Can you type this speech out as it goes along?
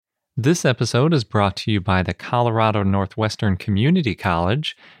This episode is brought to you by the Colorado Northwestern Community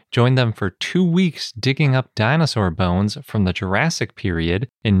College. Join them for 2 weeks digging up dinosaur bones from the Jurassic period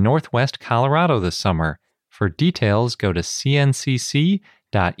in Northwest Colorado this summer. For details, go to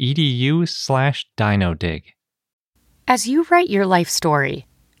cncc.edu/dinodig. As you write your life story,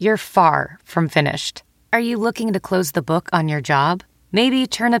 you're far from finished. Are you looking to close the book on your job? Maybe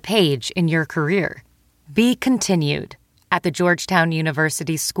turn a page in your career? Be continued at the Georgetown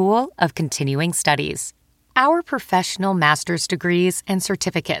University School of Continuing Studies. Our professional master's degrees and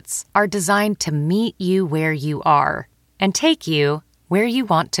certificates are designed to meet you where you are and take you where you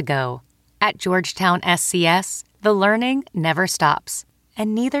want to go. At Georgetown SCS, the learning never stops,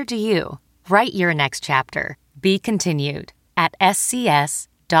 and neither do you. Write your next chapter. Be continued at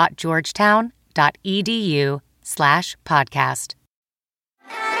scs.georgetown.edu/podcast.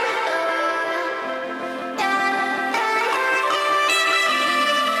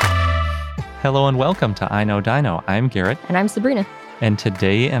 Hello and welcome to I Know Dino. I'm Garrett. And I'm Sabrina. And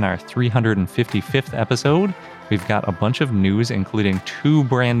today in our 355th episode, we've got a bunch of news, including 2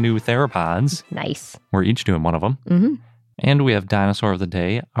 brand new theropods. Nice. We're each doing one of them. Mm-hmm. And we have dinosaur of the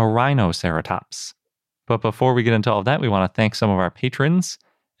day, a rhinoceratops. But before we get into all of that, we want to thank some of our patrons.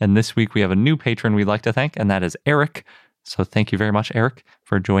 And this week we have a new patron we'd like to thank, and that is Eric. So thank you very much, Eric,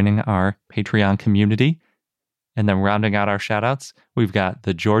 for joining our Patreon community. And then rounding out our shout-outs, we've got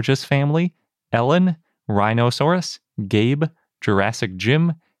the Georges family, Ellen, Rhinosaurus, Gabe, Jurassic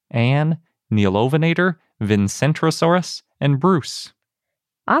Jim, Anne, Neelovinator, Vincentrosaurus, and Bruce.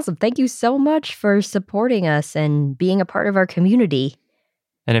 Awesome. Thank you so much for supporting us and being a part of our community.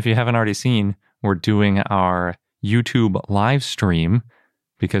 And if you haven't already seen, we're doing our YouTube live stream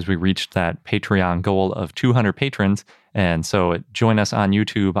because we reached that Patreon goal of 200 patrons. And so join us on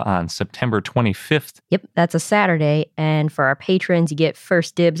YouTube on September 25th. Yep, that's a Saturday. And for our patrons, you get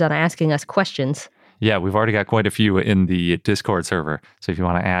first dibs on asking us questions. Yeah, we've already got quite a few in the Discord server. So if you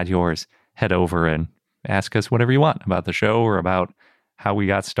want to add yours, head over and ask us whatever you want about the show or about how we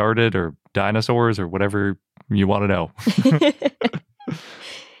got started or dinosaurs or whatever you want to know.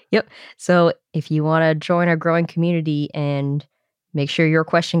 Yep. So if you want to join our growing community and make sure your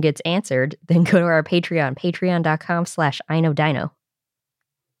question gets answered, then go to our Patreon, patreon.com/iknowdino.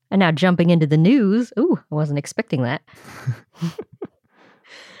 And now jumping into the news. Ooh, I wasn't expecting that.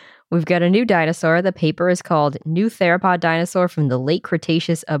 We've got a new dinosaur. The paper is called New Theropod Dinosaur from the Late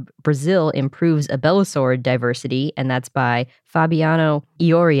Cretaceous of Brazil Improves Abelisaur Diversity, and that's by Fabiano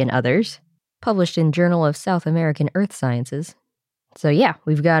Iori and others, published in Journal of South American Earth Sciences. So yeah,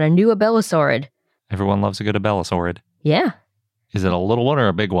 we've got a new Abelisaurid. Everyone loves a good Abelisaurid. Yeah. Is it a little one or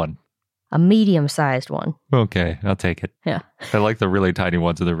a big one? A medium-sized one. Okay, I'll take it. Yeah. I like the really tiny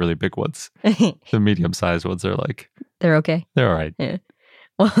ones and the really big ones. The medium-sized ones are like... They're okay? They're all right. Yeah.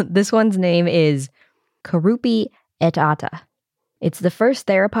 Well, this one's name is Karupi etata. It's the first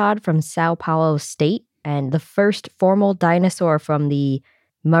theropod from Sao Paulo State and the first formal dinosaur from the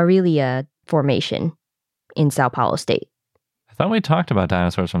Marília Formation in Sao Paulo State. I thought we talked about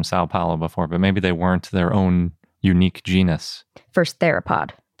dinosaurs from Sao Paulo before, but maybe they weren't their own unique genus. First theropod.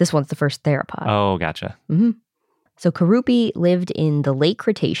 This one's the first theropod. Oh, gotcha. Mm-hmm. So Karupi lived in the late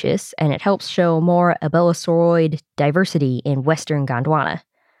Cretaceous, and it helps show more Abelisauroid diversity in western Gondwana.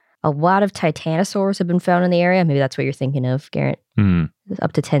 A lot of titanosaurs have been found in the area. Maybe that's what you're thinking of, Garrett. Mm.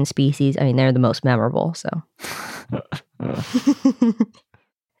 Up to 10 species. I mean, they're the most memorable, so.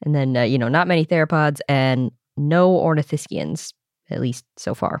 And then, not many theropods and no ornithischians, at least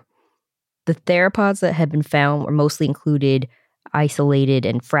so far. The theropods that have been found were mostly included isolated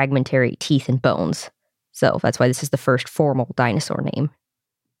and fragmentary teeth and bones. So that's why this is the first formal dinosaur name.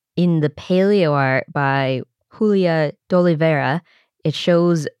 In the paleoart by Julia d'Oliveira, it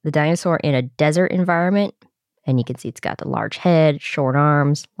shows the dinosaur in a desert environment, and you can see it's got the large head, short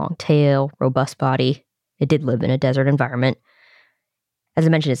arms, long tail, robust body. It did live in a desert environment. As I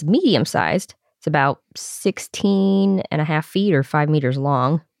mentioned, it's medium-sized. It's about 16 and a half feet or 5 meters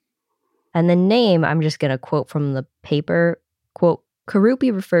long. And the name, I'm just going to quote from the paper, quote,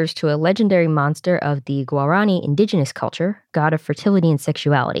 Karupi refers to a legendary monster of the Guarani indigenous culture, god of fertility and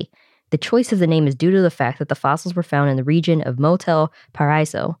sexuality. The choice of the name is due to the fact that the fossils were found in the region of Motel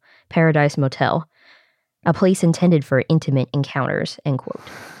Paraiso, Paradise Motel, a place intended for intimate encounters, end quote.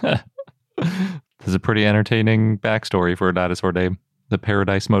 This is a pretty entertaining backstory for a dinosaur name, the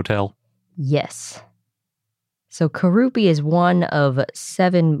Paradise Motel. Yes. So Karupi is one of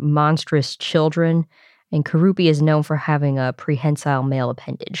 7 monstrous children, and Karupi is known for having a prehensile male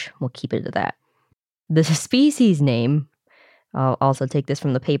appendage. We'll keep it at that. The species name, I'll also take this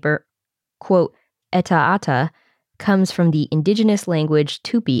from the paper, quote, Etaata, comes from the indigenous language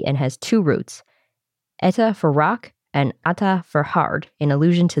Tupi and has two roots, eta for rock and ata for hard, in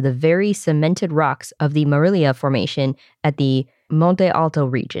allusion to the very cemented rocks of the Marilia Formation at the Monte Alto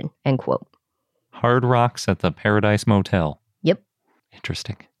region, end quote. Hard rocks at the Paradise Motel. Yep.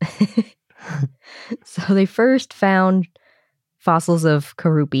 Interesting. So they first found fossils of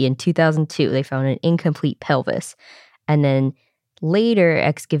Karupi in 2002. They found an incomplete pelvis. And then later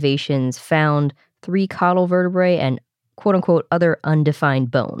excavations found 3 caudal vertebrae and quote-unquote other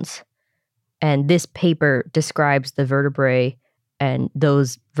undefined bones. And this paper describes the vertebrae, and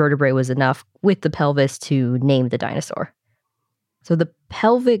those vertebrae was enough with the pelvis to name the dinosaur. So the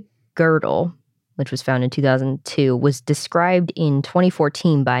pelvic girdle, which was found in 2002, was described in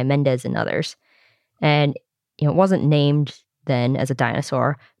 2014 by Mendez and others. And it wasn't named then as a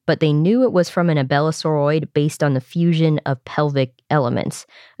dinosaur, but they knew it was from an abelosauroid based on the fusion of pelvic elements.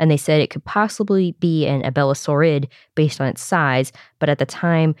 And they said it could possibly be an abelosaurid based on its size, but at the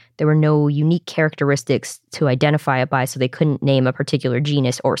time, there were no unique characteristics to identify it by, so they couldn't name a particular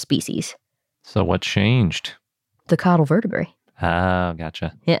genus or species. So what changed? The caudal vertebrae. Oh,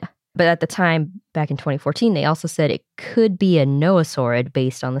 gotcha. Yeah. But at the time, back in 2014, they also said it could be a noosaurid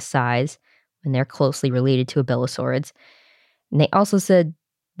based on the size, and they're closely related to abelosaurids. And they also said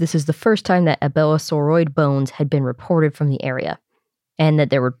this is the first time that abelosauroid bones had been reported from the area, and that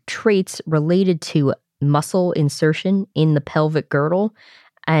there were traits related to muscle insertion in the pelvic girdle,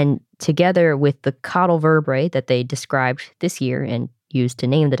 and together with the caudal vertebrae that they described this year and used to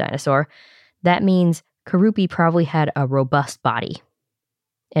name the dinosaur, that means Karupi probably had a robust body.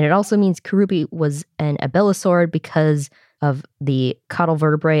 And it also means Karupi was an abelosaurid because of the caudal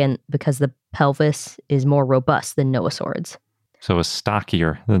vertebrae and because the pelvis is more robust than noosaurids. So it was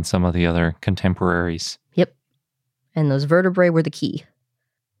stockier than some of the other contemporaries. Yep. And those vertebrae were the key.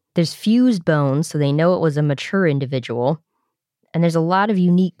 There's fused bones, so they know it was a mature individual. And there's a lot of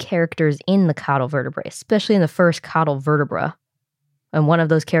unique characters in the caudal vertebrae, especially in the first caudal vertebra. And one of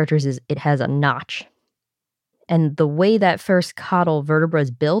those characters is it has a notch. And the way that first caudal vertebra is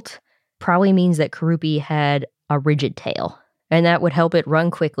built probably means that Karupi had a rigid tail, and that would help it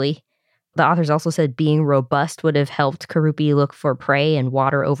run quickly. The authors also said being robust would have helped Karupi look for prey and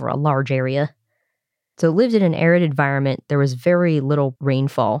water over a large area. So it lived in an arid environment. There was very little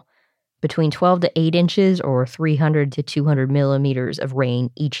rainfall, between 12 to 8 inches or 300 to 200 millimeters of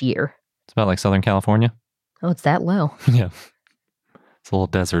rain each year. It's about like Southern California. Oh, it's that low. Yeah. It's a little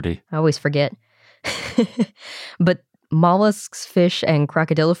deserty. I always forget. But mollusks, fish, and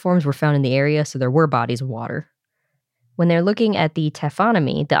crocodiliforms were found in the area, so there were bodies of water. When they're looking at the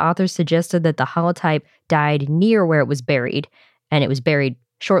taphonomy, the authors suggested that the holotype died near where it was buried, and it was buried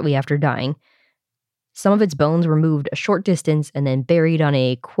shortly after dying. Some of its bones were moved a short distance and then buried on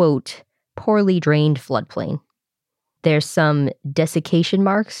a, quote, poorly drained floodplain. There's some desiccation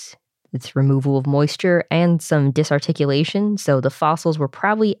marks, it's removal of moisture, and some disarticulation, so the fossils were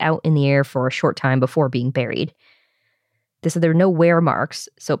probably out in the air for a short time before being buried. They said there were no wear marks,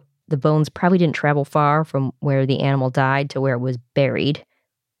 so the bones probably didn't travel far from where the animal died to where it was buried.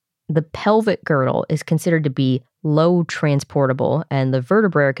 The pelvic girdle is considered to be low transportable, and the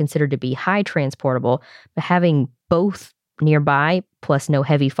vertebrae are considered to be high transportable, but having both nearby, plus no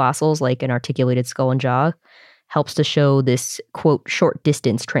heavy fossils like an articulated skull and jaw, helps to show this, quote, short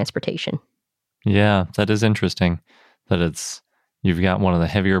distance transportation. Yeah, that is interesting. That you've got one of the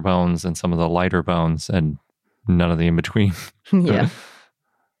heavier bones and some of the lighter bones and none of the in between. Yeah.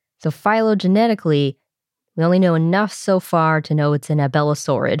 So phylogenetically, we only know enough so far to know it's an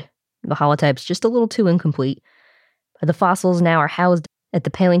abelosaurid. The holotype's just a little too incomplete. But the fossils now are housed at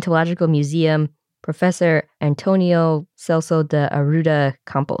the Paleontological Museum, Professor Antonio Celso de Arruda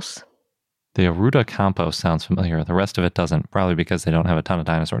Campos. The Arruda Campos sounds familiar. The rest of it doesn't, probably because they don't have a ton of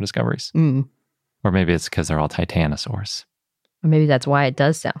dinosaur discoveries. Or maybe it's because they're all titanosaurs. Or maybe that's why it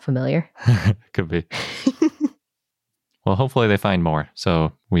does sound familiar. Could be. Well, hopefully they find more,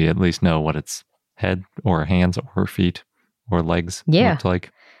 so we at least know what its head or hands or feet or legs looked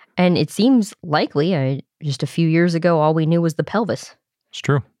like. And it seems likely. Just a few years ago, all we knew was the pelvis. It's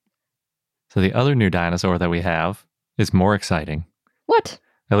true. So the other new dinosaur that we have is more exciting. What?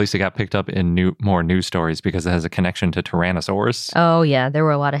 At least it got picked up in more news stories because it has a connection to Tyrannosaurus. Oh, yeah. There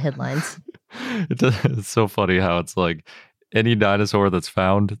were a lot of headlines. It's so funny how it's like any dinosaur that's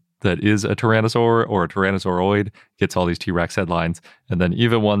found that is a Tyrannosaur or a Tyrannosauroid gets all these T-Rex headlines. And then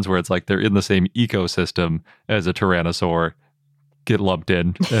even ones where it's like they're in the same ecosystem as a Tyrannosaur get lumped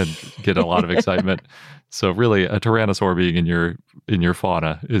in and get a lot of excitement. So really, a Tyrannosaur being in your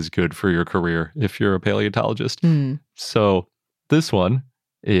fauna is good for your career if you're a paleontologist. So this one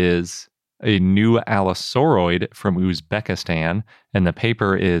is a new Allosauriod from Uzbekistan, and the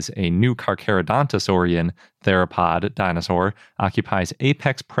paper is a new Carcharodontosaurian theropod dinosaur occupies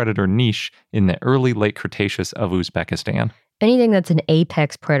apex predator niche in the early late Cretaceous of Uzbekistan. Anything that's an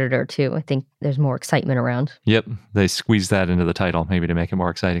apex predator, too, I think there's more excitement around. Yep, they squeezed that into the title, maybe to make it more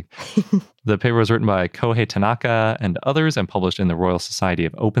exciting. The paper was written by Kohei Tanaka and others and published in the Royal Society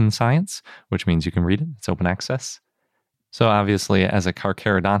of Open Science, which means you can read it. It's open access. So obviously, as a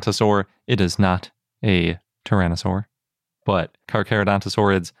Carcharodontosaur, it is not a tyrannosaur. But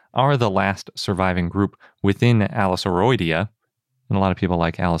Carcharodontosaurids are the last surviving group within Allosauroidea. And a lot of people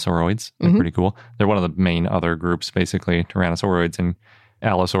like Allosauroids. They're pretty cool. They're one of the main other groups, basically. Tyrannosauroids and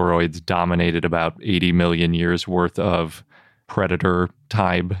Allosauroids dominated about 80 million years worth of predator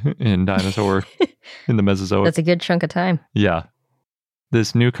time in dinosaur in the Mesozoic. That's a good chunk of time. Yeah.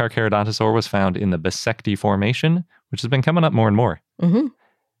 This new Carcharodontosaur was found in the Bisecti Formation, which has been coming up more and more. Mm-hmm.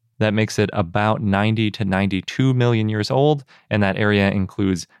 That makes it about 90 to 92 million years old, and that area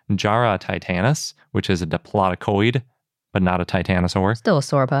includes Jara titanus, which is a diplodocoid, but not a titanosaur. Still a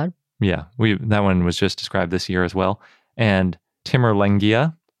sauropod. Yeah, that one was just described this year as well. And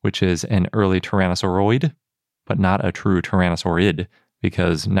Timurlengia, which is an early tyrannosauroid, but not a true tyrannosaurid,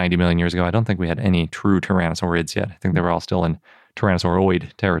 because 90 million years ago, I don't think we had any true tyrannosaurids yet. I think they were all still in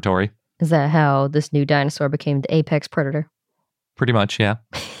tyrannosauroid territory. Is that how this new dinosaur became the apex predator? Pretty much, yeah.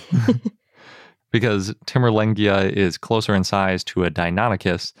 Because Timurlengia is closer in size to a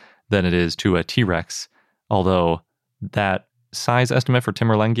Deinonychus than it is to a T-Rex, although that size estimate for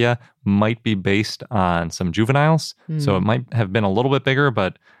Timurlengia might be based on some juveniles. So it might have been a little bit bigger,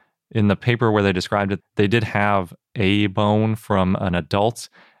 but in the paper where they described it, they did have a bone from an adult,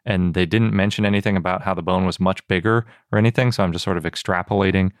 and they didn't mention anything about how the bone was much bigger or anything. So I'm just sort of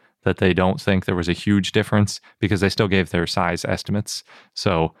extrapolating that they don't think there was a huge difference because they still gave their size estimates.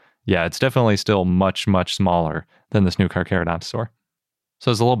 So yeah, it's definitely still much, much smaller than this new Carcharodontosaur.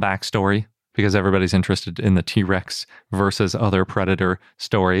 So there's a little backstory because everybody's interested in the T-Rex versus other predator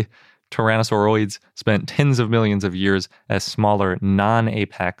story. Tyrannosauroids spent tens of millions of years as smaller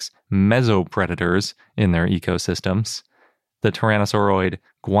non-apex mesopredators in their ecosystems. The Tyrannosauroid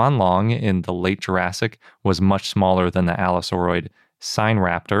Guanlong in the late Jurassic was much smaller than the Allosauroid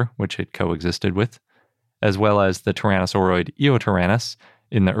Sinraptor, which it coexisted with, as well as the Tyrannosauroid Eotyrannus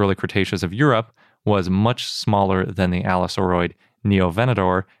in the early Cretaceous of Europe was much smaller than the Allosauroid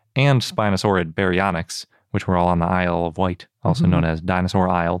Neovenador and Spinosaurid Baryonyx, which were all on the Isle of Wight, also known as Dinosaur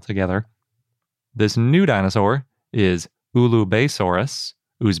Isle together. This new dinosaur is Ulubaysaurus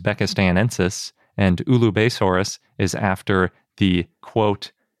uzbekistanensis, and Ulubaysaurus is after the,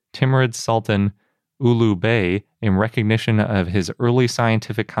 quote, Timurid Sultan Ulubey in recognition of his early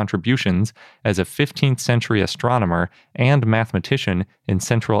scientific contributions as a 15th century astronomer and mathematician in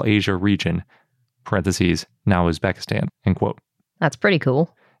Central Asia region, parentheses, now Uzbekistan, end quote. That's pretty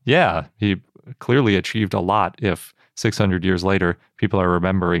cool. Yeah, he clearly achieved a lot if 600 years later people are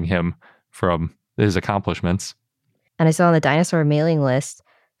remembering him from his accomplishments. And I saw on the dinosaur mailing list,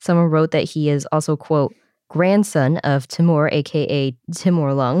 someone wrote that he is also, quote, grandson of Timur, aka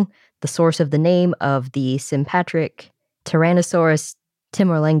Timurlung, the source of the name of the sympatric Tyrannosaurus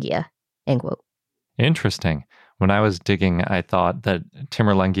timurlengia, end quote. Interesting. When I was digging, I thought that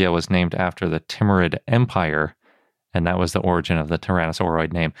Timurlengia was named after the Timurid Empire, and that was the origin of the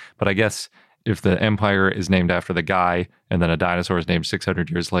Tyrannosauroid name. But I guess if the empire is named after the guy, and then a dinosaur is named 600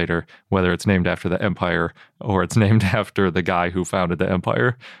 years later, whether it's named after the empire or it's named after the guy who founded the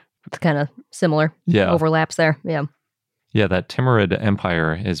empire. It's kind of similar. Yeah. Overlaps there. Yeah. Yeah, that Timurid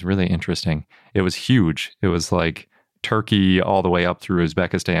Empire is really interesting. It was huge. It was like Turkey all the way up through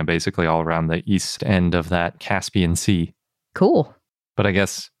Uzbekistan, basically all around the east end of that Caspian Sea. Cool. But I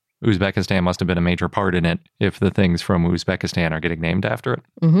guess Uzbekistan must have been a major part in it if the things from Uzbekistan are getting named after it.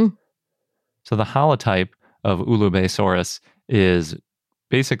 Mm-hmm. So the holotype of Ulubaysaurus is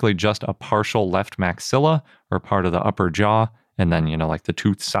basically just a partial left maxilla or part of the upper jaw, and then, like the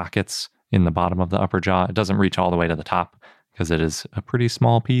tooth sockets in the bottom of the upper jaw. It doesn't reach all the way to the top because it is a pretty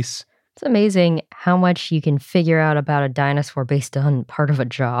small piece. It's amazing how much you can figure out about a dinosaur based on part of a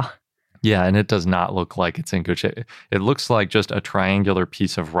jaw. Yeah, and it does not look like it's in good shape. It looks like just a triangular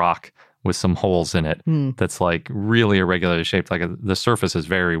piece of rock with some holes in it that's like really irregularly shaped. Like the surface is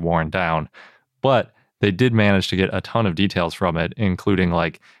very worn down. But they did manage to get a ton of details from it, including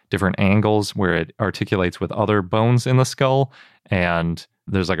like different angles where it articulates with other bones in the skull. And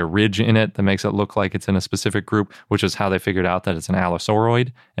there's like a ridge in it that makes it look like it's in a specific group, which is how they figured out that it's an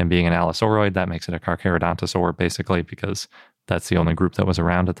Allosauroid. And being an Allosauroid, that makes it a Carcharodontosaur, basically, because that's the only group that was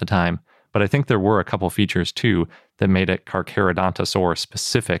around at the time. But I think there were a couple features, too, that made it Carcharodontosaur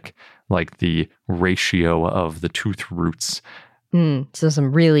specific, like the ratio of the tooth roots. So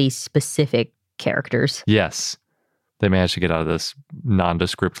some really specific characters. Yes, they managed to get out of this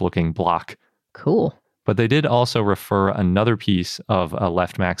nondescript looking block. Cool. But they did also refer another piece of a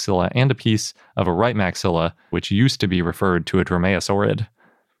left maxilla and a piece of a right maxilla, which used to be referred to a dromaeosaurid.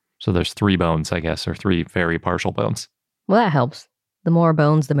 So there's 3 bones, I guess, or 3 very partial bones. Well, that helps. The more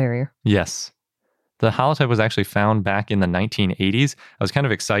bones, the merrier. Yes. The holotype was actually found back in the 1980s. I was kind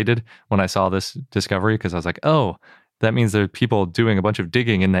of excited when I saw this discovery because I was like, oh, that means there are people doing a bunch of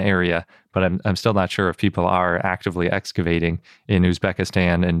digging in the area, but I'm still not sure if people are actively excavating in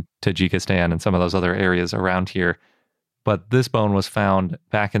Uzbekistan and Tajikistan and some of those other areas around here. But this bone was found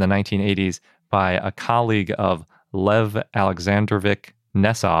back in the 1980s by a colleague of Lev Alexandrovich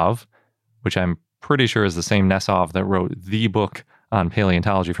Nesov, which I'm pretty sure is the same Nesov that wrote the book on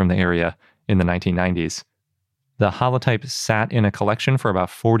paleontology from the area in the 1990s. The holotype sat in a collection for about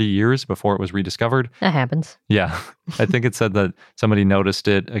 40 years before it was rediscovered. That happens. Yeah. I think it said that somebody noticed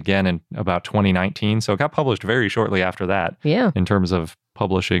it again in about 2019. So it got published very shortly after that. Yeah. In terms of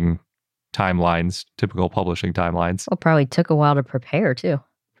publishing timelines, typical publishing timelines. Well, probably took a while to prepare, too.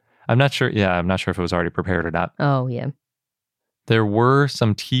 I'm not sure. Yeah, I'm not sure if it was already prepared or not. Oh, yeah. There were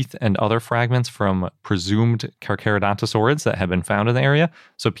some teeth and other fragments from presumed Carcharodontosaurids that had been found in the area.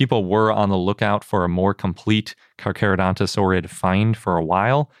 So people were on the lookout for a more complete Carcharodontosaurid find for a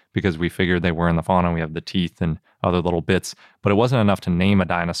while because we figured they were in the fauna. We have the teeth and other little bits, but it wasn't enough to name a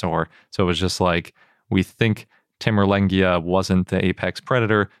dinosaur. So it was just like, we think Timurlengia wasn't the apex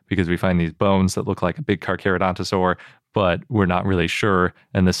predator because we find these bones that look like a big Carcharodontosaur, but we're not really sure.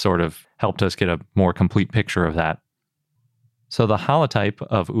 And this sort of helped us get a more complete picture of that. So the holotype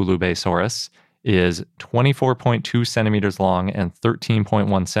of Ulubesaurus is 24.2 centimeters long and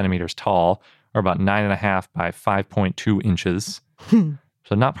 13.1 centimeters tall, or about 9.5 by 5.2 inches.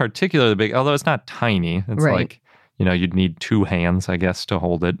 So not particularly big, although it's not tiny. It's Right. like, you'd need 2 hands, I guess, to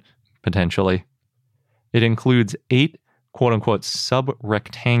hold it, potentially. It includes 8, quote-unquote,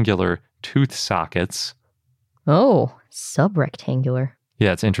 subrectangular tooth sockets. Oh, subrectangular.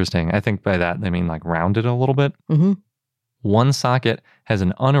 Yeah, it's interesting. I think by that they mean like rounded a little bit. Mm-hmm. One socket has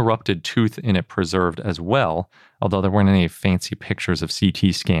an unerupted tooth in it preserved as well, although there weren't any fancy pictures of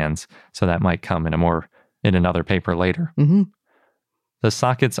CT scans, so that might come in another paper later. Mm-hmm. The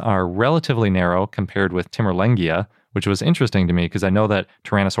sockets are relatively narrow compared with Timurlengia, which was interesting to me because I know that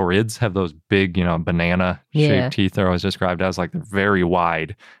Tyrannosaurids have those big, banana-shaped Yeah. teeth. They're always described as like they're very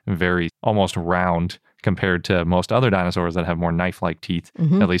wide, very almost round compared to most other dinosaurs that have more knife-like teeth,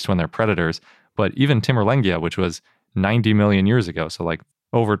 Mm-hmm. at least when they're predators. But even Timurlengia, which was 90 million years ago, so like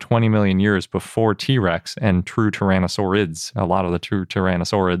over 20 million years before T-Rex and true Tyrannosaurids, a lot of the true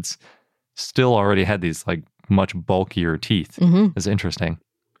Tyrannosaurids still already had these like much bulkier teeth. Mm-hmm. It's interesting.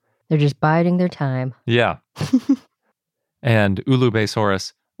 They're just biding their time. Yeah. And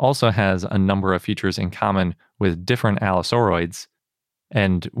Ulubesaurus also has a number of features in common with different Allosauroids.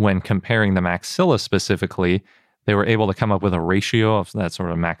 And when comparing the maxilla specifically, they were able to come up with a ratio of that sort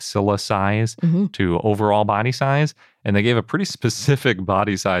of maxilla size Mm-hmm. to overall body size. And they gave a pretty specific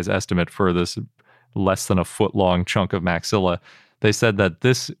body size estimate for this less than a foot long chunk of maxilla. They said that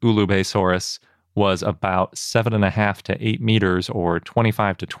this Ulubesaurus was about 7.5 to 8 meters or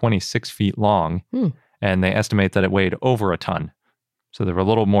 25 to 26 feet long. And they estimate that it weighed over a ton. So they were a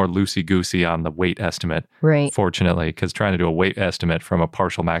little more loosey-goosey on the weight estimate, Right. fortunately, because trying to do a weight estimate from a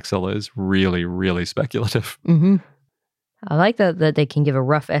partial maxilla is really, really speculative. Mm-hmm. I like that they can give a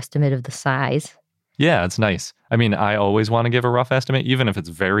rough estimate of the size. Yeah, it's nice. I mean, I always want to give a rough estimate, even if it's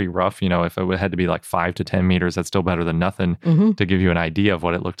very rough. If it had to be like 5 to 10 meters, that's still better than nothing Mm-hmm. to give you an idea of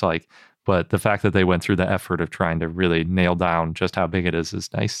what it looked like. But the fact that they went through the effort of trying to really nail down just how big it is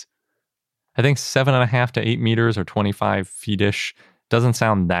nice. I think 7.5 to 8 meters or 25 feet-ish doesn't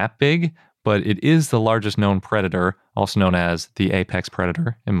sound that big, but it is the largest known predator, also known as the apex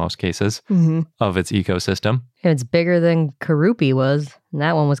predator in most cases, Mm-hmm. of its ecosystem. It's bigger than Karupi was, and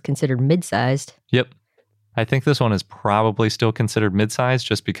that one was considered mid-sized. Yep. I think this one is probably still considered mid-sized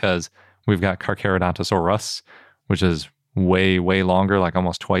just because we've got Carcharodontosaurus, which is way, way longer, like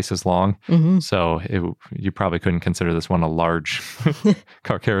almost twice as long. Mm-hmm. So you probably couldn't consider this one a large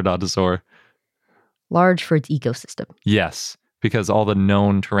Carcharodontosaur. Large for its ecosystem. Yes, because all the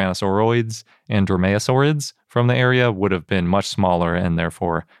known Tyrannosauroids and Dromaeosaurids from the area would have been much smaller and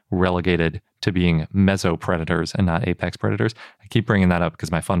therefore relegated to being mesopredators and not apex predators. I keep bringing that up because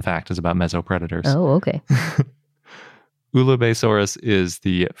my fun fact is about mesopredators. Oh, okay. Ulubesaurus is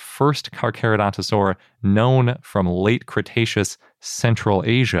the first Carcharodontosaur known from late Cretaceous Central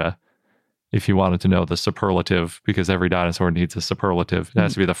Asia. if you wanted to know the superlative, because every dinosaur needs a superlative. It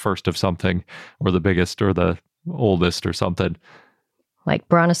has to be the first of something, or the biggest, or the oldest, or something. Like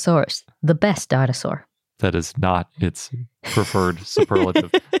Brontosaurus, the best dinosaur. That is not its preferred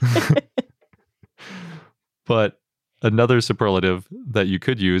superlative. But another superlative that you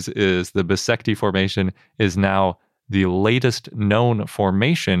could use is the Bisecti Formation is now the latest known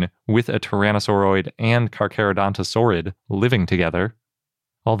formation with a Tyrannosauroid and Carcharodontosaurid living together,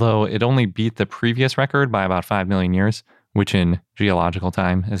 although it only beat the previous record by about 5 million years, which in geological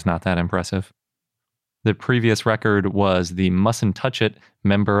time is not that impressive. The previous record was the Musson-Touchet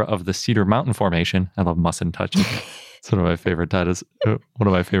member of the Cedar Mountain Formation. I love Musson-Touchet. It's one of my favorite titles, one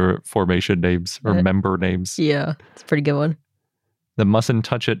of my favorite formation names or member names. Yeah, it's a pretty good one. The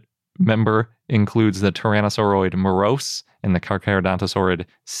Musson-Touchet member includes the Tyrannosauroid Morose and the Carcharodontosaurid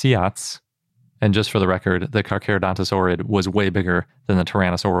Seats. And just for the record, the Carcharodontosaurid was way bigger than the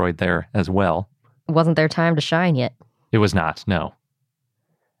Tyrannosauroid there as well. It wasn't their time to shine yet. It was not, no.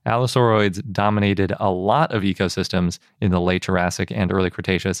 Allosaurids dominated a lot of ecosystems in the late Jurassic and early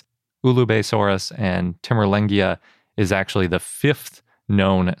Cretaceous. Ulubasaurus and Timurlengia is actually the 5th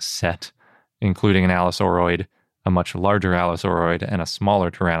known set, including an Allosauroid, a much larger Allosauroid, and a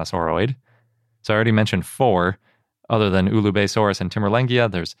smaller Tyrannosauroid. So I already mentioned 4. Other than Ulubasaurus and Timurlengia,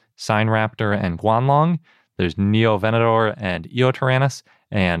 there's Sinraptor and Guanlong. There's Neovenador and Eotyrannus,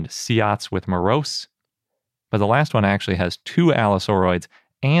 and Seats with Morose. But the last one actually has 2 Allosauroids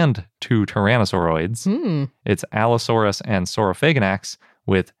and 2 Tyrannosauroids. It's Allosaurus and Saurophaganax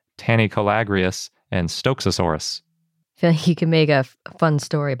with Tanicolagrius and Stoxosaurus. I feel like you can make a fun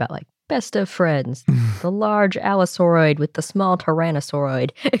story about like best of friends, the large Allosauroid with the small Tyrannosauroid.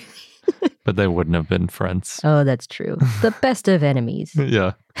 But they wouldn't have been friends. Oh, that's true. The best of enemies.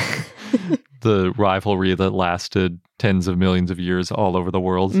 Yeah. The rivalry that lasted tens of millions of years all over the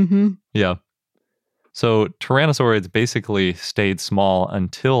world. Yeah. So Tyrannosaurids basically stayed small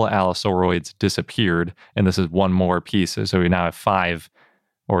until Allosauroids disappeared. And this is one more piece. So we now have 5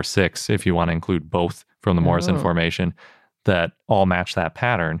 or 6, if you want to include both from the Morrison Formation, that all match that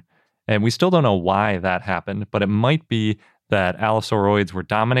pattern. And we still don't know why that happened, but it might be that Allosauroids were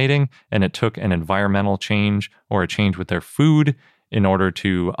dominating and it took an environmental change or a change with their food in order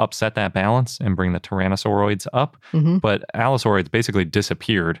to upset that balance and bring the Tyrannosauroids up. But Allosaurids basically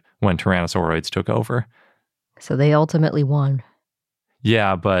disappeared when Tyrannosauroids took over. So they ultimately won.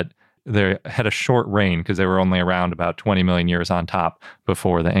 Yeah, but they had a short reign because they were only around about 20 million years on top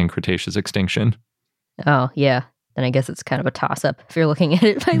before the end Cretaceous extinction. Oh, yeah. Then I guess it's kind of a toss-up if you're looking at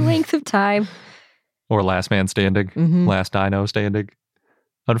it by length of time. Or last man standing, last dino standing.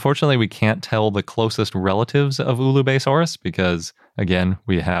 Unfortunately, we can't tell the closest relatives of Ulubasaurus because, again,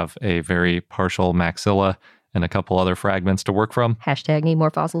 we have a very partial maxilla and a couple other fragments to work from. Hashtag need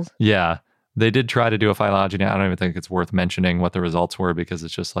more fossils. Yeah. They did try to do a phylogeny. I don't even think it's worth mentioning what the results were because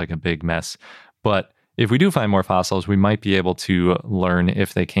it's just like a big mess. But if we do find more fossils, we might be able to learn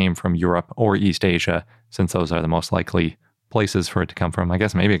if they came from Europe or East Asia, since those are the most likely places for it to come from. I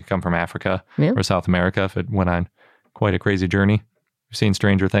guess maybe it could come from Africa or South America if it went on quite a crazy journey. We've seen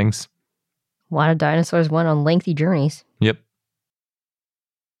stranger things. A lot of dinosaurs went on lengthy journeys. Yep.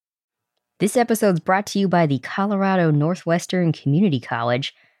 This episode's brought to you by the Colorado Northwestern Community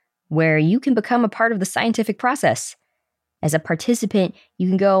College, where you can become a part of the scientific process. As a participant, you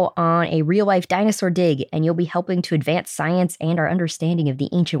can go on a real-life dinosaur dig, and you'll be helping to advance science and our understanding of the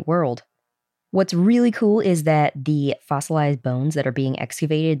ancient world. What's really cool is that the fossilized bones that are being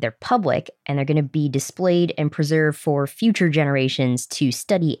excavated, they're public, and they're going to be displayed and preserved for future generations to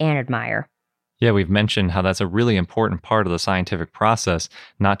study and admire. Yeah, we've mentioned how that's a really important part of the scientific process,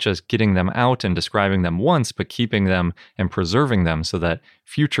 not just getting them out and describing them once, but keeping them and preserving them so that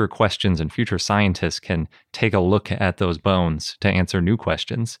future questions and future scientists can take a look at those bones to answer new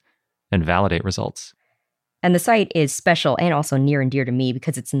questions and validate results. And the site is special and also near and dear to me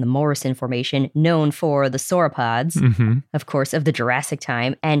because it's in the Morrison Formation, known for the sauropods, of course, of the Jurassic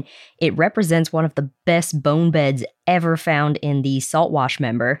time. And it represents one of the best bone beds ever found in the saltwash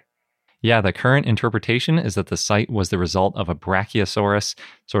member. Yeah, the current interpretation is that the site was the result of a Brachiosaurus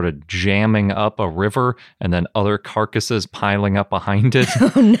sort of jamming up a river and then other carcasses piling up behind it.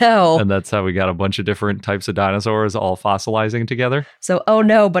 Oh, no. And that's how we got a bunch of different types of dinosaurs all fossilizing together. So, oh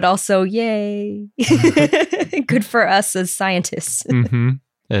no, but also, yay. Good for us as scientists.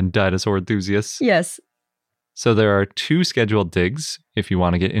 And dinosaur enthusiasts. Yes. So there are 2 scheduled digs if you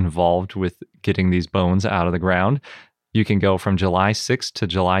want to get involved with getting these bones out of the ground. You can go from July 6th to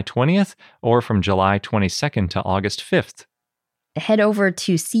July 20th or from July 22nd to August 5th. Head over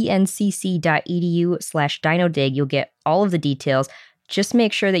to cncc.edu/dinodig. You'll get all of the details. just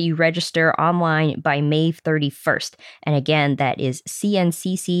make sure that you register online by May 31st. And again, that is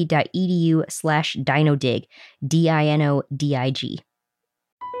cncc.edu/dinodig, DINODIG.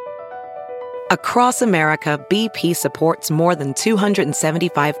 Across America, BP supports more than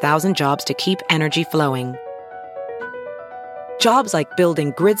 275,000 jobs to keep energy flowing. Jobs like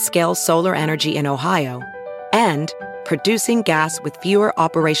building grid-scale solar energy in Ohio and producing gas with fewer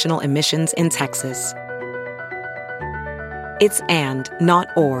operational emissions in Texas. It's and, not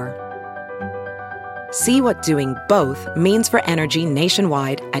or. See what doing both means for energy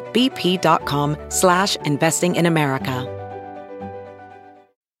nationwide at bp.com/investing in America.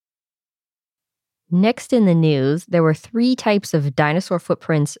 Next in the news, there were 3 types of dinosaur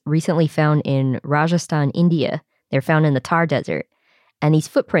footprints recently found in Rajasthan, India. They're found in the Thar Desert. And these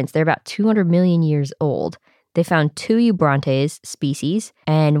footprints, they're about 200 million years old. They found 2 Eubrontes species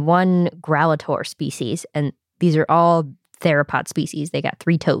and 1 Growlitore species. And these are all theropod species. They got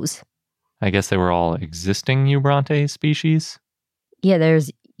 3 toes. I guess they were all existing Eubronte species. Yeah,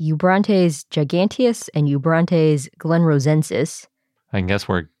 there's Eubrontes giganteus and Eubrontes glenrosensis. I guess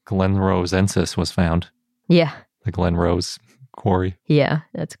where Glenrosensis was found. Yeah. The Glen Rose quarry. Yeah,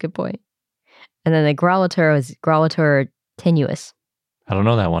 that's a good point. And then the Growlitore is Growlitore tenuis. I don't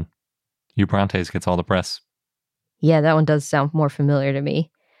know that one. Eubrontes gets all the press. Yeah, that one does sound more familiar to me.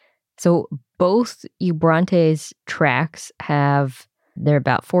 So both Eubrontes tracks they're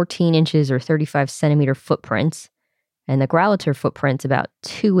about 14 inches or 35 centimeter footprints. And the Growlitore footprint's about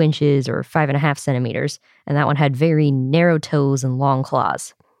 2 inches or 5.5 centimeters. And that one had very narrow toes and long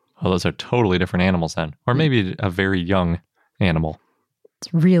claws. Oh, those are totally different animals then. Or maybe a very young animal.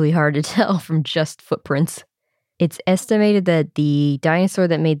 It's really hard to tell from just footprints. It's estimated that the dinosaur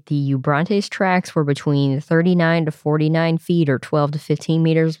that made the Eubrontes tracks were between 39 to 49 feet or 12 to 15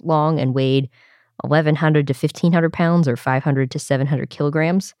 meters long and weighed 1,100 to 1,500 pounds or 500 to 700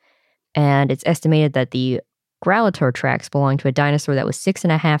 kilograms. And it's estimated that the Growlitore tracks belong to a dinosaur that was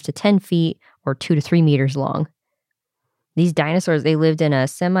 6.5 to 10 feet or 2 to 3 meters long. These dinosaurs, they lived in a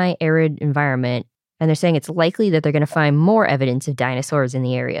semi-arid environment, and they're saying it's likely that they're going to find more evidence of dinosaurs in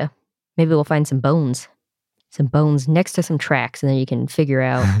the area. Maybe we'll find some bones next to some tracks, and then you can figure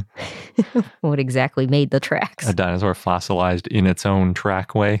out what exactly made the tracks. A dinosaur fossilized in its own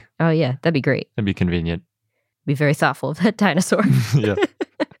trackway. Oh yeah, that'd be great. That'd be convenient. Be very thoughtful of that dinosaur. Yeah.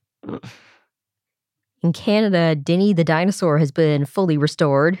 In Canada, Denny the dinosaur has been fully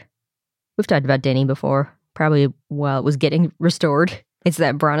restored. We've talked about Denny before, probably while it was getting restored. It's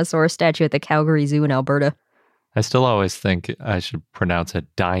that brontosaurus statue at the Calgary Zoo in Alberta. I still always think I should pronounce it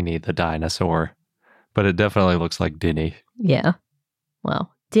Diney the dinosaur, but it definitely looks like Denny. Yeah.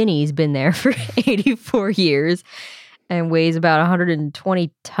 Well, Denny's been there for 84 years and weighs about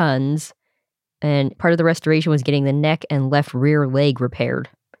 120 tons. And part of the restoration was getting the neck and left rear leg repaired.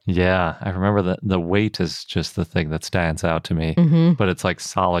 Yeah, I remember that the weight is just the thing that stands out to me. Mm-hmm. But it's like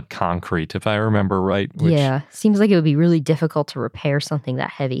solid concrete, if I remember right. Yeah, seems like it would be really difficult to repair something that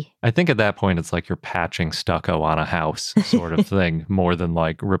heavy. I think at that point, it's like you're patching stucco on a house sort of thing, more than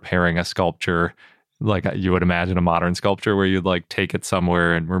like repairing a sculpture. Like you would imagine a modern sculpture where you'd like take it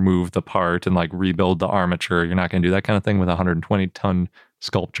somewhere and remove the part and like rebuild the armature. You're not going to do that kind of thing with a 120-ton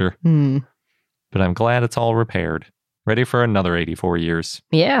sculpture. But I'm glad it's all repaired. Ready for another 84 years.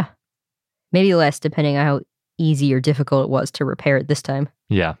 Yeah. Maybe less, depending on how easy or difficult it was to repair it this time.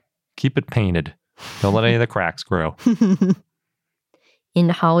 Yeah. Keep it painted. Don't let any of the cracks grow. In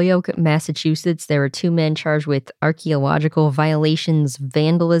Holyoke, Massachusetts, there were 2 men charged with archaeological violations,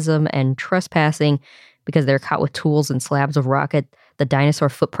 vandalism, and trespassing because they're caught with tools and slabs of rock at the Dinosaur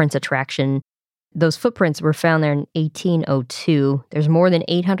Footprints attraction. Those footprints were found there in 1802. There's more than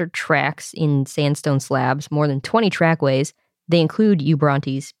 800 tracks in sandstone slabs, more than 20 trackways. They include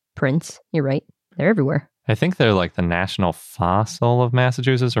Eubrontes prints. You're right. They're everywhere. I think they're like the national fossil of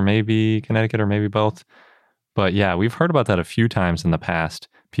Massachusetts, or maybe Connecticut, or maybe both. But yeah, we've heard about that a few times in the past.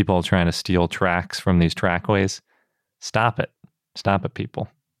 People trying to steal tracks from these trackways. Stop it. Stop it, people.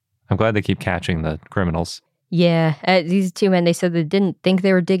 I'm glad they keep catching the criminals. Yeah, these 2 men, they said they didn't think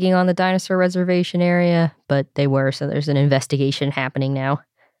they were digging on the dinosaur reservation area, but they were, so there's an investigation happening now.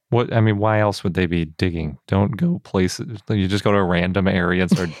 Why else would they be digging? Don't go places. You just go to a random area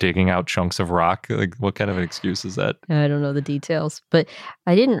and start digging out chunks of rock. Like, what kind of an excuse is that? I don't know the details, but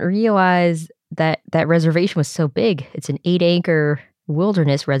I didn't realize that reservation was so big. It's an 8-acre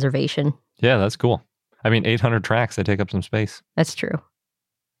wilderness reservation. Yeah, that's cool. 800 tracks, they take up some space. That's true.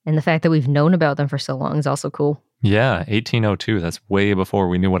 And the fact that we've known about them for so long is also cool. Yeah, 1802. That's way before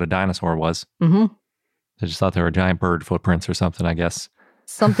we knew what a dinosaur was. Mm-hmm. I just thought they were giant bird footprints or something, I guess.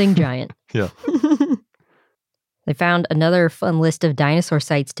 Something giant. Yeah. They found another fun list of dinosaur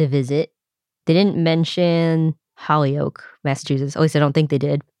sites to visit. They didn't mention Holyoke, Massachusetts. At least I don't think they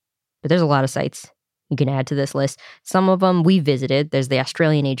did. But there's a lot of sites you can add to this list. Some of them we visited. There's the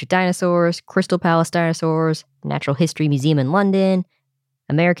Australian Age of Dinosaurs, Crystal Palace Dinosaurs, Natural History Museum in London,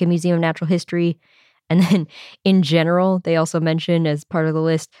 American Museum of Natural History. And then in general, they also mentioned as part of the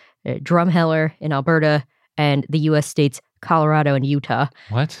list, Drumheller in Alberta and the U.S. states Colorado and Utah.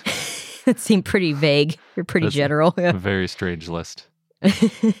 What? It seemed pretty vague or pretty That's general. A very strange list.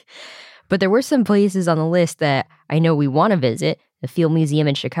 But there were some places on the list that I know we want to visit. The Field Museum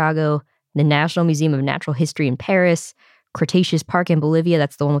in Chicago, the National Museum of Natural History in Paris, Cretaceous Park in Bolivia.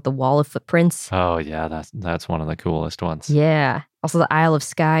 That's the one with the wall of footprints. Oh, yeah, that's one of the coolest ones. Yeah. Also the Isle of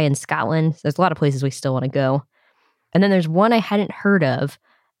Skye in Scotland. There's a lot of places we still want to go. And then there's one I hadn't heard of.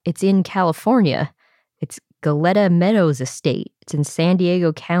 It's in California. It's Goleta Meadows Estate. It's in San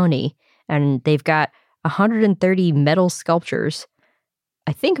Diego County. And they've got 130 metal sculptures.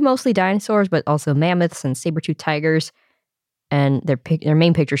 I think mostly dinosaurs, but also mammoths and saber-toothed tigers. And their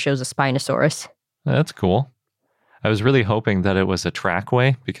main picture shows a Spinosaurus. That's cool. I was really hoping that it was a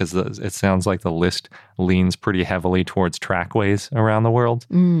trackway because it sounds like the list leans pretty heavily towards trackways around the world.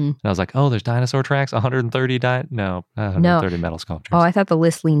 And I was like, oh, there's dinosaur tracks? 130 metal sculptures. Oh, I thought the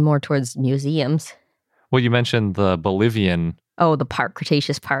list leaned more towards museums. Well, you mentioned the Bolivian. Oh, the park,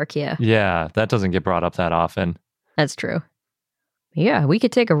 Cretaceous Park, yeah. Yeah, that doesn't get brought up that often. That's true. Yeah, we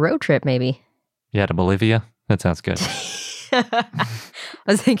could take a road trip maybe. Yeah, to Bolivia? That sounds good. I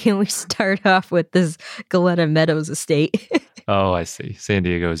was thinking we start off with this Goleta Meadows Estate. Oh, I see. San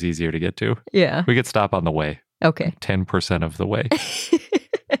Diego is easier to get to. Yeah. We could stop on the way. Okay. 10% of the way.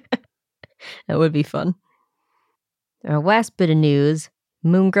 That would be fun. Our last bit of news,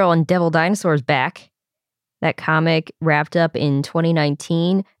 Moon Girl and Devil Dinosaur's back. That comic wrapped up in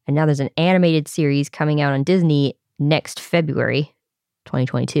 2019, and now there's an animated series coming out on Disney next February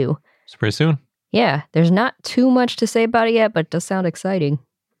 2022. It's pretty soon. Yeah, there's not too much to say about it yet, but it does sound exciting.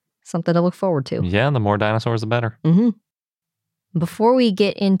 Something to look forward to. Yeah, the more dinosaurs, the better. Before we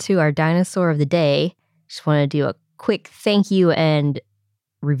get into our dinosaur of the day, just want to do a quick thank you and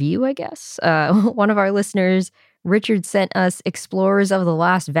review, I guess. One of our listeners, Richard, sent us Explorers of the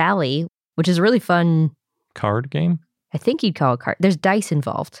Lost Valley, which is a really fun card game? I think you'd call it card. There's dice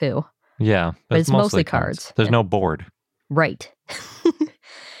involved too. Yeah, but it's mostly cards. There's no board. Right.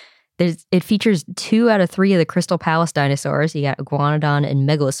 It features 2 out of 3 of the Crystal Palace dinosaurs. You got Iguanodon and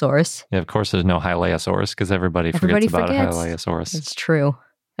Megalosaurus. Yeah, of course there's no Hylaeosaurus because everybody forgets about a Hylaeosaurus. It's true.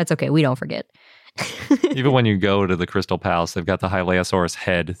 That's okay. We don't forget. Even when you go to the Crystal Palace, they've got the Hylaeosaurus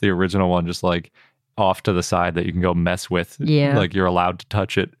head, the original one, just like off to the side that you can go mess with. Yeah. Like you're allowed to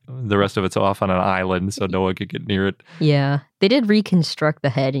touch it. The rest of it's off on an island so no one could get near it. Yeah. They did reconstruct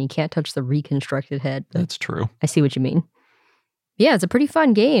the head and you can't touch the reconstructed head. That's true. I see what you mean. Yeah, it's a pretty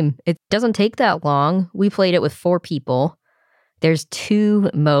fun game. It doesn't take that long. We played it with 4 people. There's 2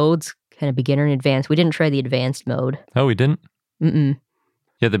 modes, kind of beginner and advanced. We didn't try the advanced mode. Oh, we didn't? Mm-mm.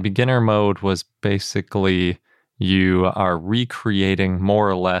 Yeah, the beginner mode was basically you are recreating more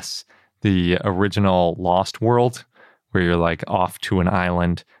or less the original Lost World, where you're like off to an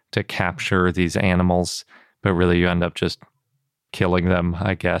island to capture these animals, but really you end up just killing them,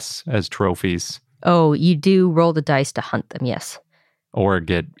 I guess, as trophies. Oh, you do roll the dice to hunt them, yes. Or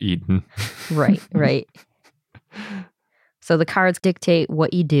get eaten. Right. So the cards dictate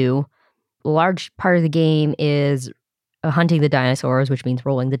what you do. A large part of the game is hunting the dinosaurs, which means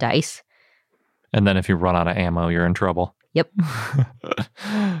rolling the dice. And then if you run out of ammo, you're in trouble. Yep.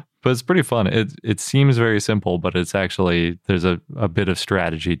 But it's pretty fun. It seems very simple, but it's actually, there's a bit of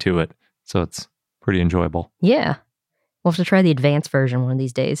strategy to it. So it's pretty enjoyable. Yeah. We'll have to try the advanced version one of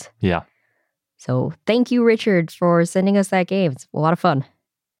these days. Yeah. So thank you, Richard, for sending us that game. It's a lot of fun.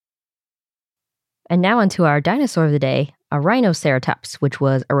 And now onto our dinosaur of the day, a Rhinoceratops, which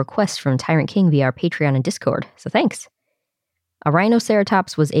was a request from Tyrant King via our Patreon and Discord. So thanks. A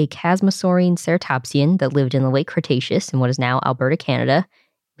Rhinoceratops was a chasmosaurine ceratopsian that lived in the late Cretaceous in what is now Alberta, Canada.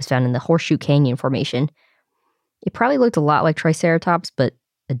 It was found in the Horseshoe Canyon Formation. It probably looked a lot like Triceratops, but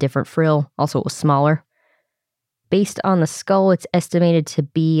a different frill. Also, it was smaller. Based on the skull, it's estimated to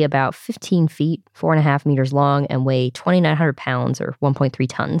be about 15 feet, 4.5 meters long, and weigh 2,900 pounds or 1.3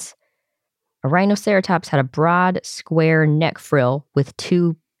 tons. A Rhinoceratops had a broad, square neck frill with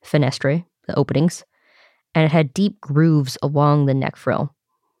 2 fenestrae, the openings, and it had deep grooves along the neck frill.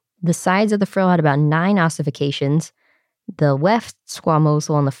 The sides of the frill had about 9 ossifications. The left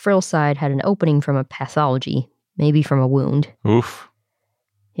squamosal on the frill side had an opening from a pathology, maybe from a wound. Oof.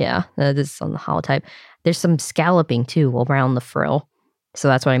 Yeah, this is on the holotype. There's some scalloping, too, around the frill. So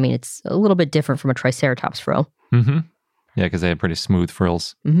that's what I mean. It's a little bit different from a Triceratops frill. Mm-hmm. Yeah, because they had pretty smooth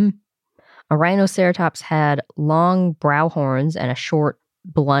frills. Mm-hmm. A Rhinoceratops had long brow horns and a short,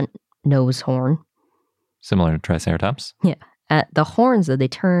 blunt nose horn. Similar to Triceratops. Yeah. The horns, though, they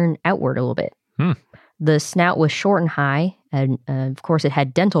turn outward a little bit. The snout was short and high, and of course it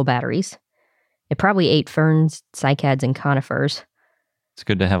had dental batteries. It probably ate ferns, cycads, and conifers. It's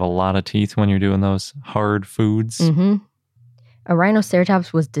good to have a lot of teeth when you're doing those hard foods. Mm-hmm. A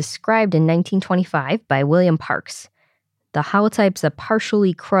Rhinoceratops was described in 1925 by William Parks. The holotype's a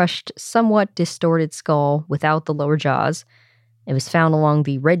partially crushed, somewhat distorted skull without the lower jaws. It was found along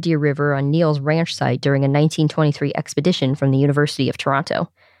the Red Deer River on Neal's ranch site during a 1923 expedition from the University of Toronto.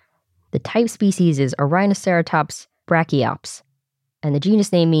 The type species is Rhinoceratops brachiops, and the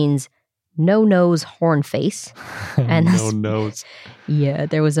genus name means no-nose horn face. And No nose. Yeah,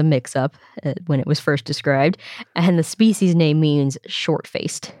 there was a mix-up when it was first described, and the species name means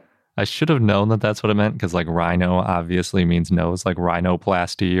short-faced. I should have known that that's what it meant, because like rhino obviously means nose, like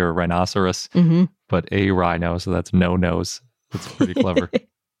rhinoplasty or rhinoceros, but a rhino, so that's no nose. That's pretty clever.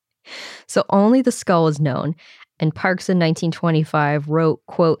 So only the skull is known, and Parks in 1925 wrote,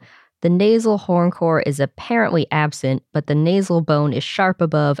 quote, "The nasal horn core is apparently absent, but the nasal bone is sharp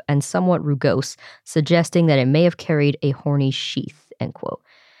above and somewhat rugose, suggesting that it may have carried a horny sheath," end quote.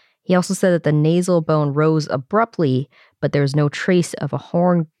 He also said that the nasal bone rose abruptly, but there was no trace of a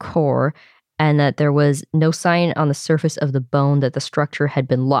horn core, and that there was no sign on the surface of the bone that the structure had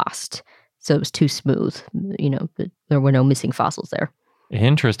been lost. So it was too smooth. There were no missing fossils there.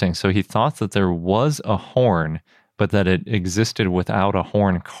 Interesting. So he thought that there was a horn, but that it existed without a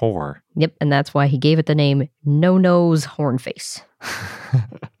horn core. Yep, and that's why he gave it the name no-nose horn face.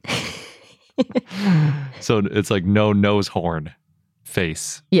 So it's like no nose horn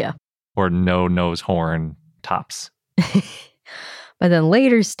face. Yeah. Or no nose horn tops. But then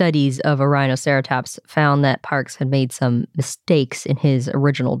later studies of a Rhinoceratops found that Parks had made some mistakes in his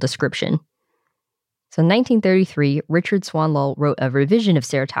original description. So in 1933, Richard Swanlull wrote a revision of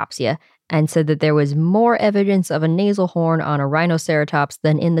Ceratopsia and said that there was more evidence of a nasal horn on a Rhinoceratops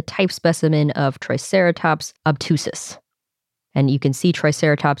than in the type specimen of Triceratops obtusus. And you can see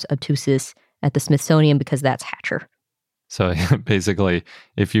Triceratops obtusus at the Smithsonian because that's Hatcher. So basically,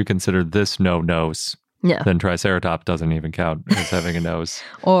 if you consider this no nose, then Triceratops doesn't even count as having a nose.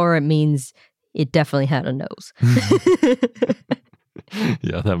 Or it means it definitely had a nose.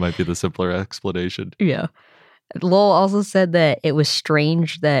 Yeah, that might be the simpler explanation. Yeah. Lowell also said that it was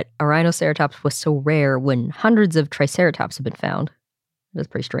strange that a Rhinoceratops was so rare when hundreds of Triceratops have been found. That's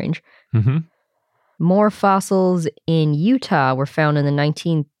pretty strange. Mm-hmm. More fossils in Utah were found in the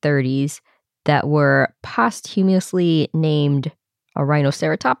 1930s that were posthumously named a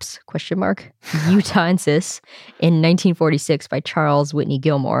Rhinoceratops, Utahensis, in 1946 by Charles Whitney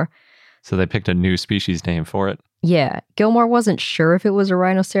Gilmore. So they picked a new species name for it. Yeah, Gilmore wasn't sure if it was a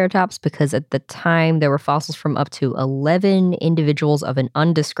Rhinoceratops because at the time there were fossils from up to 11 individuals of an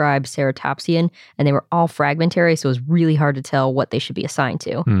undescribed ceratopsian, and they were all fragmentary, so it was really hard to tell what they should be assigned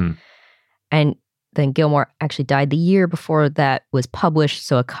to. And then Gilmore actually died the year before that was published,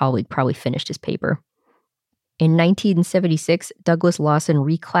 so a colleague probably finished his paper. In 1976, Douglas Lawson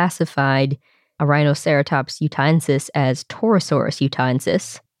reclassified a Rhinoceratops utahensis as Torosaurus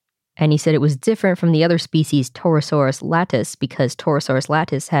utahensis. And he said it was different from the other species Torosaurus latus because Torosaurus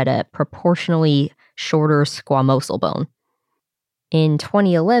latus had a proportionally shorter squamosal bone. In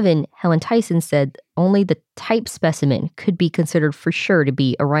 2011, Helen Tyson said only the type specimen could be considered for sure to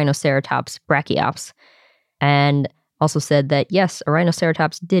be a Rhinoceratops brachiops, and also said that yes, a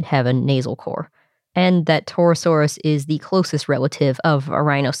Rhinoceratops did have a nasal core, and that Torosaurus is the closest relative of a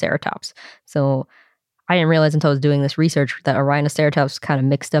Rhinoceratops. So I didn't realize until I was doing this research that a Rhinoceratops kind of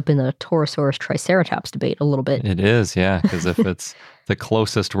mixed up in the Torosaurus Triceratops debate a little bit. It is, yeah, because if it's the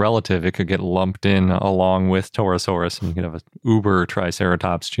closest relative, it could get lumped in along with Torosaurus, and you could have an uber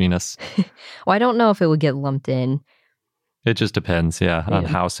Triceratops genus. Well, I don't know if it would get lumped in. It just depends, on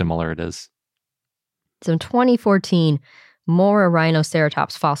how similar it is. So in 2014, more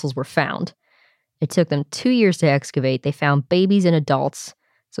Rhinoceratops fossils were found. It took them 2 years to excavate. They found babies and adults.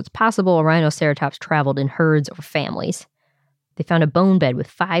 So it's possible a Rhinoceratops traveled in herds or families. They found a bone bed with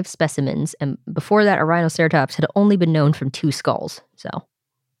 5 specimens, and before that, a Rhinoceratops had only been known from 2 skulls. So,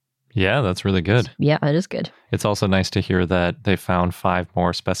 yeah, that's really good. Yeah, that is good. It's also nice to hear that they found 5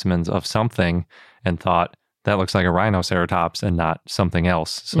 more specimens of something and thought that looks like a Rhinoceratops and not something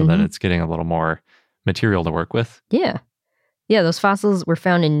else, so that it's getting a little more material to work with. Yeah. Yeah, those fossils were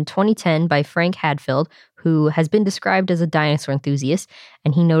found in 2010 by Frank Hadfield, who has been described as a dinosaur enthusiast,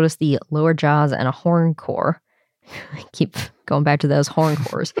 and he noticed the lower jaws and a horn core. I keep going back to those horn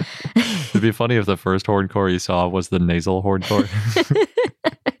cores. It'd be funny if the first horn core you saw was the nasal horn core.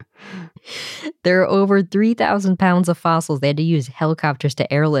 There are over 3,000 pounds of fossils. They had to use helicopters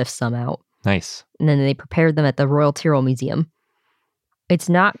to airlift some out. Nice. And then they prepared them at the Royal Tyrrell Museum. It's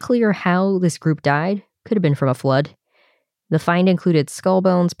not clear how this group died. Could have been from a flood. The find included skull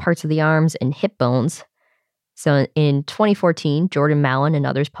bones, parts of the arms, and hip bones. So in 2014, Jordan Mallon and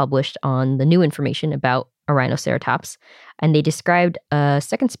others published on the new information about Rhinoceratops, and they described a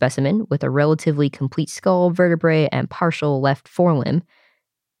second specimen with a relatively complete skull, vertebrae, and partial left forelimb,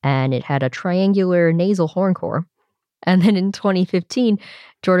 and it had a triangular nasal horn core. And then in 2015,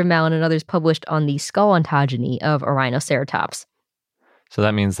 Jordan Mallon and others published on the skull ontogeny of Rhinoceratops. So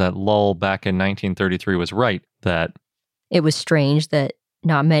that means that Lull back in 1933 was right, that It was strange that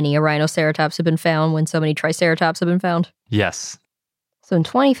not many Rhinoceratops have been found when so many Triceratops have been found. yes. So in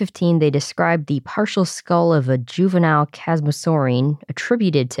 2015, they described the partial skull of a juvenile chasmosaurine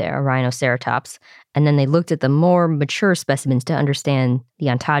attributed to Rhinoceratops, and then they looked at the more mature specimens to understand the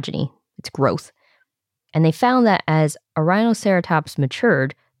ontogeny, its growth. And they found that as Rhinoceratops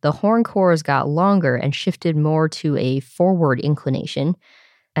matured, the horn cores got longer and shifted more to a forward inclination,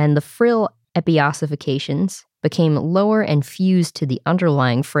 and the frill epiossifications became lower and fused to the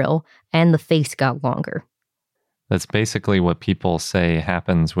underlying frill, and the face got longer. That's basically what people say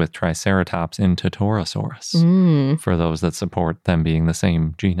happens with Triceratops into Torosaurus, for those that support them being the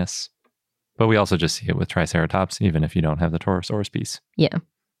same genus. But we also just see it with Triceratops, even if you don't have the Torosaurus piece. Yeah. I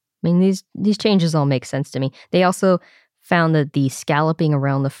mean, these changes all make sense to me. They also found that the scalloping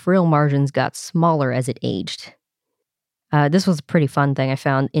around the frill margins got smaller as it aged. This was a pretty fun thing I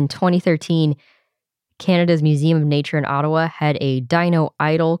found. In 2013, Canada's Museum of Nature in Ottawa had a Dino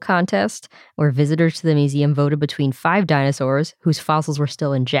Idol contest where visitors to the museum voted between 5 dinosaurs whose fossils were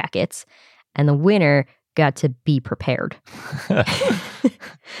still in jackets, and the winner got to be prepared.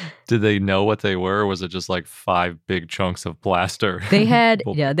 Did they know what they were? Or was it just like 5 big chunks of plaster? They had,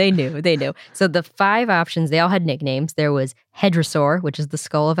 they knew. So the 5 options, they all had nicknames. There was Hadrosaur, which is the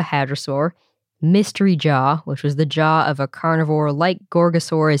skull of a hadrosaur, Mystery Jaw, which was the jaw of a carnivore like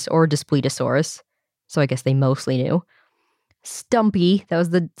Gorgosaurus or Daspletosaurus. So I guess they mostly knew. Stumpy, that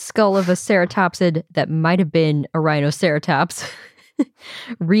was the skull of a ceratopsid that might have been a Rhinoceratops.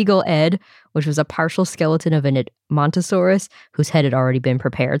 Regal Ed, which was a partial skeleton of an Edmontosaurus whose head had already been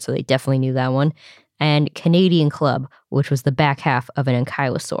prepared, so they definitely knew that one. And Canadian Club, which was the back half of an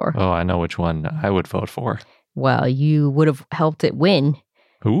ankylosaur. Oh, I know which one I would vote for. Well, you would have helped it win.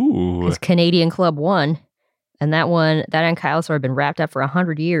 Ooh. Because Canadian Club won. And that ankylosaur had been wrapped up for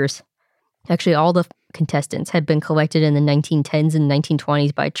 100 years. Actually, all the contestants had been collected in the 1910s and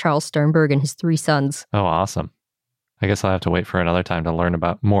 1920s by Charles Sternberg and his 3 sons. Oh, awesome. I guess I'll have to wait for another time to learn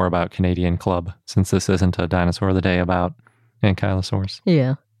more about Canadian Club, since this isn't a Dinosaur of the Day about ankylosaurs.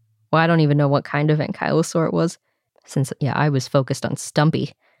 Yeah. Well, I don't even know what kind of ankylosaur it was, since, I was focused on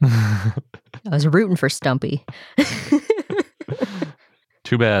Stumpy. I was rooting for Stumpy.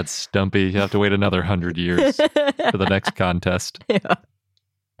 Too bad, Stumpy. You have to wait another 100 years for the next contest. Yeah.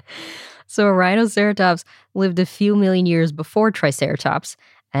 So Rhinoceratops lived a few million years before Triceratops,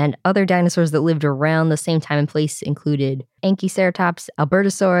 and other dinosaurs that lived around the same time and place included Anchiceratops,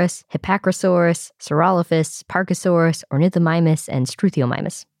 Albertosaurus, Hippacrosaurus, Saurolophus, Parkosaurus, Ornithomimus, and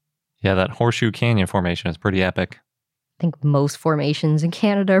Struthiomimus. Yeah, that Horseshoe Canyon formation is pretty epic. I think most formations in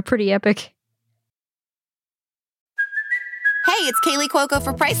Canada are pretty epic. Hey, it's Kaylee Cuoco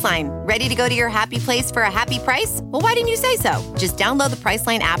for Priceline. Ready to go to your happy place for a happy price? Well, why didn't you say so? Just download the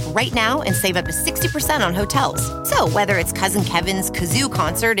Priceline app right now and save up to 60% on hotels. So whether it's Cousin Kevin's Kazoo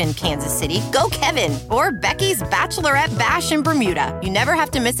Concert in Kansas City, go Kevin, or Becky's Bachelorette Bash in Bermuda, you never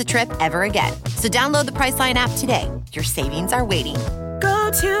have to miss a trip ever again. So download the Priceline app today. Your savings are waiting.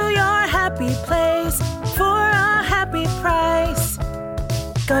 Go to your happy place for a happy price.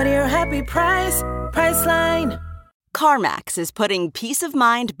 Go to your happy price, Priceline. CarMax is putting peace of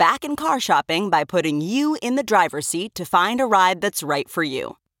mind back in car shopping by putting you in the driver's seat to find a ride that's right for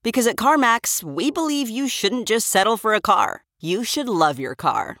you. Because at CarMax, we believe you shouldn't just settle for a car. You should love your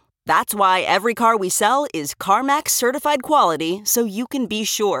car. That's why every car we sell is CarMax certified quality, so you can be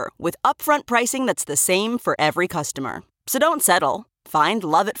sure with upfront pricing that's the same for every customer. So don't settle. Find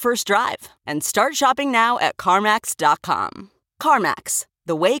love at first drive and start shopping now at CarMax.com. CarMax,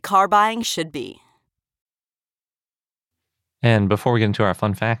 the way car buying should be. And before we get into our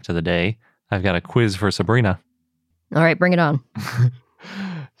fun fact of the day, I've got a quiz for Sabrina. All right, bring it on.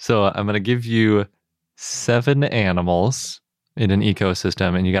 So I'm going to give you 7 animals in an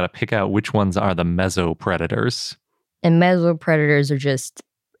ecosystem, and you got to pick out which ones are the mesopredators. And mesopredators are just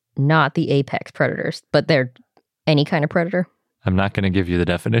not the apex predators, but they're Any kind of predator? I'm not going to give you the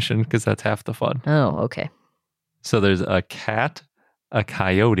definition because that's half the fun. Oh, okay. So there's a cat, a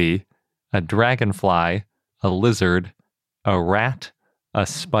coyote, a dragonfly, a lizard, a rat, a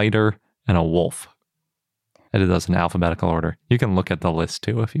spider, and a wolf. I did those in alphabetical order. You can look at the list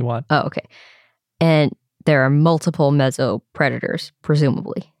too if you want. Oh, okay. And there are multiple mesopredators,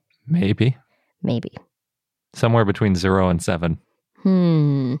 presumably. Maybe. Maybe. Somewhere between 0 and 7.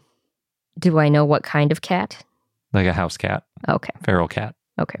 Do I know what kind of cat? Like a house cat. Okay. Feral cat.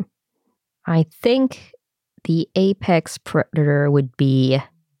 Okay. I think the apex predator would be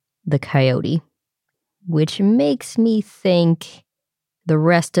the coyote, which makes me think the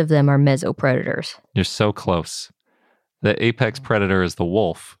rest of them are mesopredators. You're so close. The apex predator is the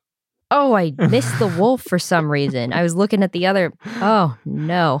wolf. Oh, I missed the wolf for some reason. I was looking at the other. Oh,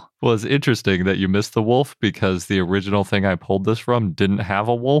 no. Well, it's interesting that you missed the wolf because the original thing I pulled this from didn't have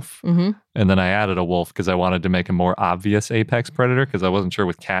a wolf. Mm-hmm. And then I added a wolf because I wanted to make a more obvious apex predator because I wasn't sure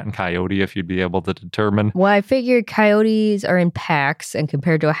with cat and coyote if you'd be able to determine. Well, I figured coyotes are in packs, and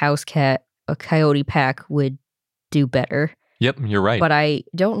compared to a house cat, a coyote pack would do better. Yep, you're right. But I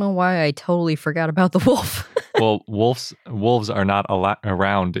don't know why I totally forgot about the wolf. Well, wolves are not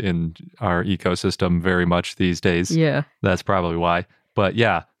around in our ecosystem very much these days. Yeah. That's probably why. But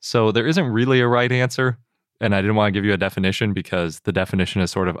yeah, so there isn't really a right answer. And I didn't want to give you a definition because the definition is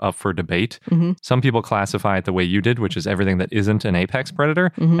sort of up for debate. Mm-hmm. Some people classify it the way you did, which is everything that isn't an apex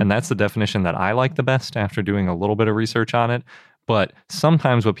predator. Mm-hmm. And that's the definition that I like the best after doing a little bit of research on it. But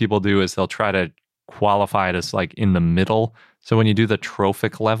sometimes what people do is they'll try to qualify it as like in the middle. So when you do the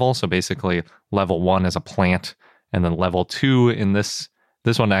trophic level, so basically level 1 is a plant, and then level 2 in this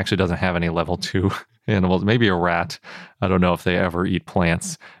one actually doesn't have any level 2 animals, maybe a rat. I don't know if they ever eat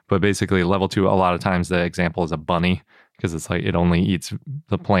plants, but basically level 2, a lot of times the example is a bunny because it's like it only eats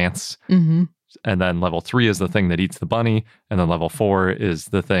the plants. Mm-hmm. And then level 3 is the thing that eats the bunny. And then level 4 is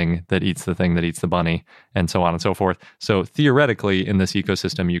the thing that eats the thing that eats the bunny, and so on and so forth. So theoretically, in this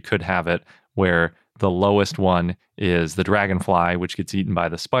ecosystem, you could have it where the lowest one is the dragonfly, which gets eaten by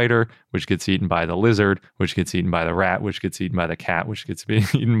the spider, which gets eaten by the lizard, which gets eaten by the rat, which gets eaten by the cat, which gets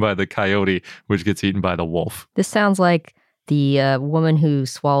eaten by the coyote, which gets eaten by the wolf. This sounds like the woman who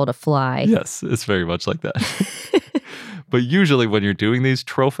swallowed a fly. Yes, it's very much like that. But usually when you're doing these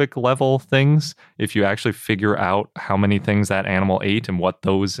trophic level things, if you actually figure out how many things that animal ate and what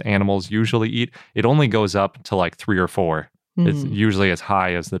those animals usually eat, it only goes up to like 3 or 4. It's usually as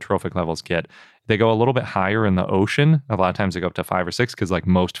high as the trophic levels get. They go a little bit higher in the ocean. A lot of times they go up to 5 or 6 because like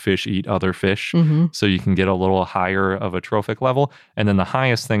most fish eat other fish. Mm-hmm. So you can get a little higher of a trophic level. And then the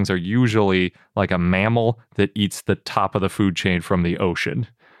highest things are usually like a mammal that eats the top of the food chain from the ocean.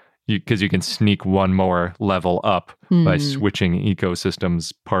 Because you can sneak one more level up by switching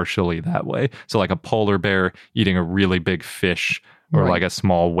ecosystems partially that way. So like a polar bear eating a really big fish or like a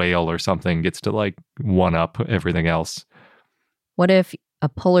small whale or something gets to like one up everything else. What if a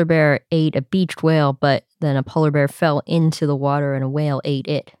polar bear ate a beached whale, but then a polar bear fell into the water and a whale ate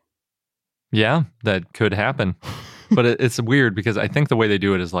it? Yeah, that could happen. But it's weird because I think the way they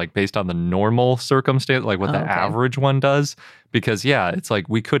do it is like based on the normal circumstance, like what the average one does. Because yeah, it's like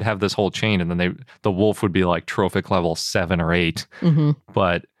we could have this whole chain and then the wolf would be like trophic level 7 or 8. Mm-hmm.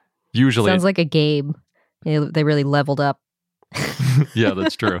 But usually... Sounds like a game. They really leveled up. Yeah,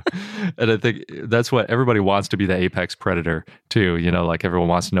 that's true. And I think that's what everybody wants to be, the apex predator too. You know, like everyone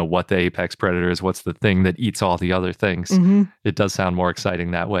wants to know what the apex predator is. What's the thing that eats all the other things? Mm-hmm. It does sound more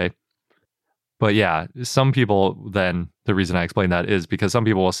exciting that way. But yeah, some people then, the reason I explain that is because some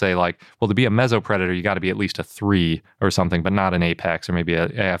people will say like, well, to be a mesopredator, you got to be at least a 3 or something, but not an apex, or maybe you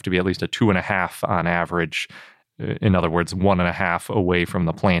have to be at least a 2.5 on average. In other words, 1.5 away from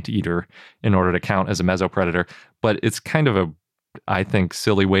the plant eater in order to count as a mesopredator. But it's kind of a, I think,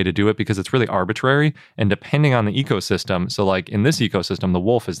 silly way to do it because it's really arbitrary and depending on the ecosystem. So like in this ecosystem, the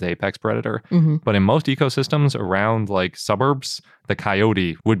wolf is the apex predator. Mm-hmm. But in most ecosystems around like suburbs, the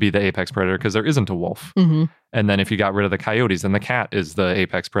coyote would be the apex predator because there isn't a wolf. Mm-hmm. And then if you got rid of the coyotes, then the cat is the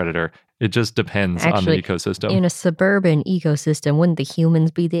apex predator. It just depends on the ecosystem. In a suburban ecosystem, wouldn't the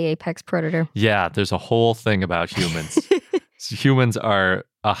humans be the apex predator? Yeah, there's a whole thing about humans. Humans are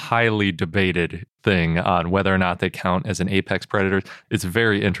a highly debated thing on whether or not they count as an apex predator. It's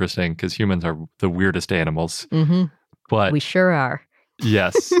very interesting because humans are the weirdest animals. Mm-hmm. But we sure are.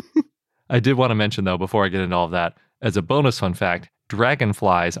 Yes. I did want to mention, though, before I get into all of that, as a bonus fun fact,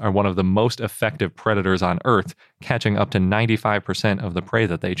 dragonflies are one of the most effective predators on Earth, catching up to 95% of the prey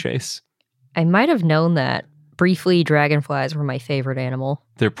that they chase. I might have known that. Briefly, dragonflies were my favorite animal.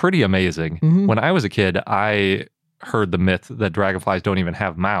 They're pretty amazing. Mm-hmm. When I was a kid, I heard the myth that dragonflies don't even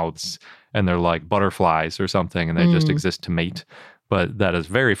have mouths. and they're like butterflies or something, and they just exist to mate. But that is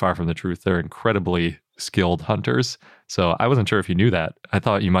very far from the truth. They're incredibly skilled hunters. So I wasn't sure if you knew that. I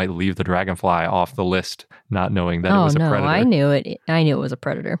thought you might leave the dragonfly off the list, not knowing that it was a predator. I knew it. I knew it was a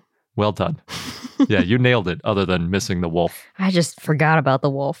predator. Well done. Yeah, you nailed it, other than missing the wolf. I just forgot about the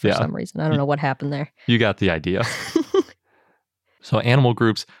wolf for some reason. I don't know what happened there. You got the idea. So animal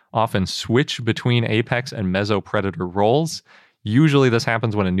groups often switch between apex and mesopredator roles. Usually this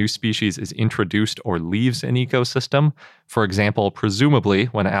happens when a new species is introduced or leaves an ecosystem. For example, presumably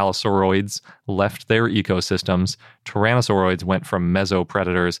when allosaurids left their ecosystems, tyrannosauroids went from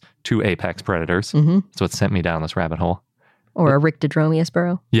mesopredators to apex predators. That's what sent me down this rabbit hole. Or a Rictodromeus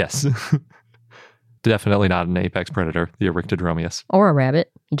burrow. Yes. Definitely not an apex predator, the Rictodromeus. Or a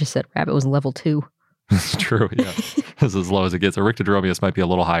rabbit. You just said rabbit was level 2. It's true, yeah. It's as low as it gets. A Rictodromeus might be a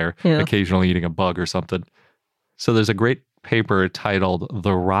little higher, occasionally eating a bug or something. So there's a great paper titled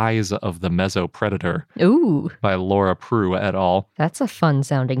The Rise of the Mesopredator by Laura Prue et al. That's a fun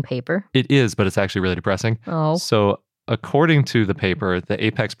sounding paper. It is, but it's actually really depressing. Oh. So according to the paper, the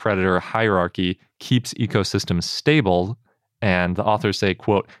apex predator hierarchy keeps ecosystems stable. And the authors say,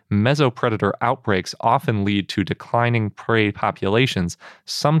 quote, mesopredator outbreaks often lead to declining prey populations,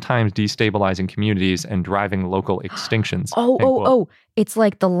 sometimes destabilizing communities and driving local extinctions. It's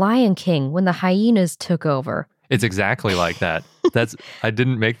like the Lion King when the hyenas took over. It's exactly like that. I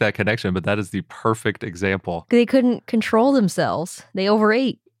didn't make that connection, but that is the perfect example. They couldn't control themselves. They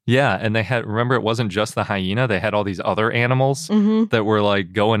overate. Yeah, and remember, it wasn't just the hyena. They had all these other animals that were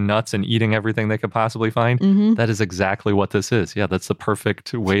like going nuts and eating everything they could possibly find. That is exactly what this is. Yeah, that's the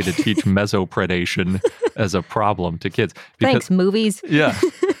perfect way to teach mesopredation as a problem to kids. Thanks, movies. Yeah,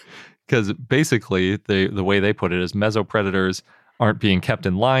 because basically the way they put it is mesopredators aren't being kept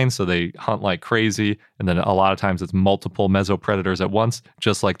in line, so they hunt like crazy. And then a lot of times it's multiple mesopredators at once,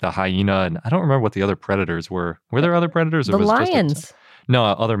 just like the hyena. And I don't remember what the other predators were. Were there other predators? The lions. No,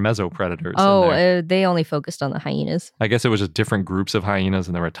 other mesopredators. They only focused on the hyenas. I guess it was just different groups of hyenas,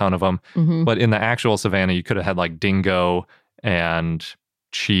 and there were a ton of them. But in the actual savanna, you could have had like dingo and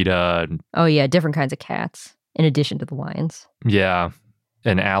cheetah. Different kinds of cats in addition to the lions. Yeah,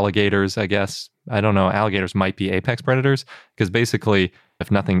 and alligators, I guess. I don't know. Alligators might be apex predators because basically,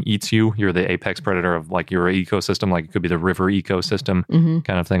 if nothing eats you, you're the apex predator of like your ecosystem. Like it could be the river ecosystem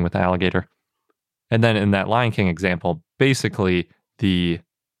kind of thing with the alligator. And then in that Lion King example, basically, the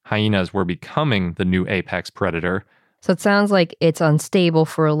hyenas were becoming the new apex predator. So it sounds like it's unstable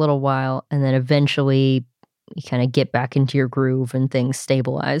for a little while, and then eventually you kind of get back into your groove and things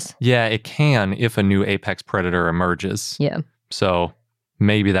stabilize. Yeah, it can if a new apex predator emerges. Yeah. So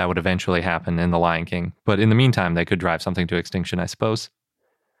maybe that would eventually happen in the Lion King. But in the meantime, they could drive something to extinction, I suppose.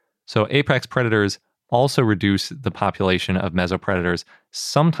 So apex predators also reduce the population of mesopredators,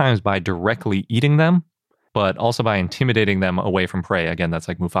 sometimes by directly eating them, but also by intimidating them away from prey. Again, that's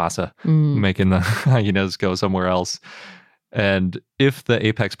like Mufasa, making the hyenas go somewhere else. And if the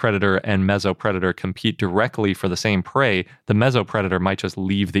apex predator and mesopredator compete directly for the same prey, the mesopredator might just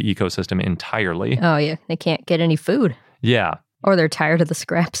leave the ecosystem entirely. Oh, yeah. They can't get any food. Yeah. Or they're tired of the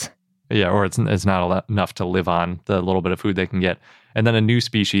scraps. Yeah, or it's not enough to live on the little bit of food they can get. And then a new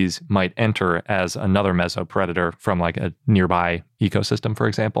species might enter as another mesopredator from like a nearby ecosystem, for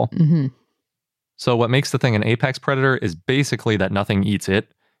example. So what makes the thing an apex predator is basically that nothing eats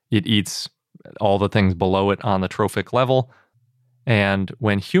it. It eats all the things below it on the trophic level. And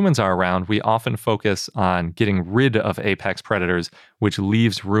when humans are around, we often focus on getting rid of apex predators, which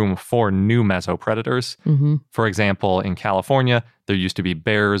leaves room for new mesopredators. For example, in California, there used to be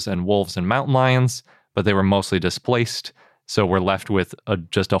bears and wolves and mountain lions, but they were mostly displaced. So we're left with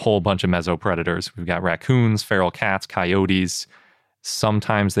just a whole bunch of mesopredators. We've got raccoons, feral cats, coyotes.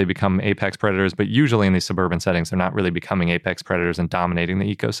 Sometimes they become apex predators, but usually in these suburban settings, they're not really becoming apex predators and dominating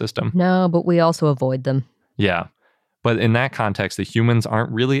the ecosystem. No, but we also avoid them. Yeah. But in that context, the humans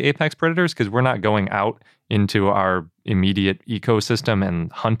aren't really apex predators because we're not going out into our immediate ecosystem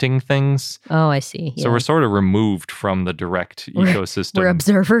and hunting things. Oh, I see. Yeah. So we're sort of removed from the direct ecosystem. We're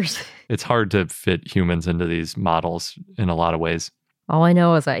observers. It's hard to fit humans into these models in a lot of ways. All I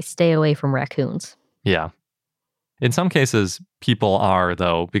know is I stay away from raccoons. Yeah. In some cases, people are,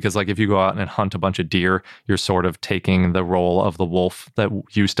 though, because like if you go out and hunt a bunch of deer, you're sort of taking the role of the wolf that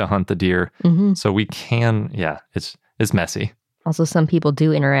used to hunt the deer. So we can, it's messy. Also, some people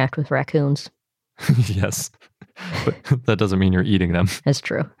do interact with raccoons. Yes, but that doesn't mean you're eating them. That's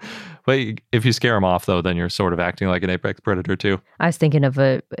true. But if you scare them off, though, then you're sort of acting like an apex predator, too. I was thinking of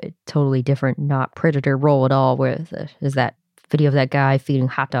a totally different, not predator role at all, where there's that video of that guy feeding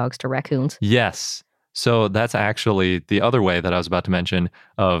hot dogs to raccoons. Yes. So that's actually the other way that I was about to mention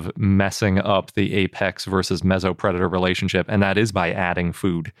of messing up the apex versus mesopredator relationship, and that is by adding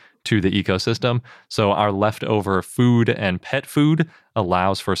food to the ecosystem. So our leftover food and pet food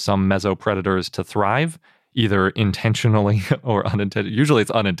allows for some mesopredators to thrive, either intentionally or unintentionally. Usually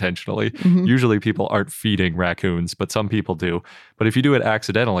it's unintentionally. Usually people aren't feeding raccoons, but some people do. But if you do it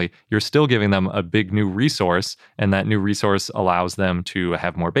accidentally, you're still giving them a big new resource, and that new resource allows them to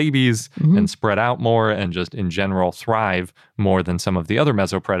have more babies and spread out more and just in general thrive more than some of the other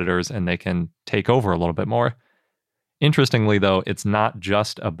mesopredators, and they can take over a little bit more. Interestingly, though, it's not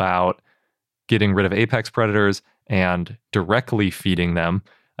just about getting rid of apex predators and directly feeding them.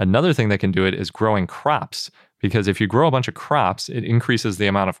 Another thing that can do it is growing crops, because if you grow a bunch of crops, it increases the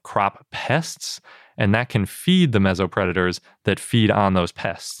amount of crop pests, and that can feed the mesopredators that feed on those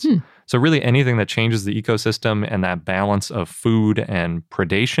pests. So really anything that changes the ecosystem and that balance of food and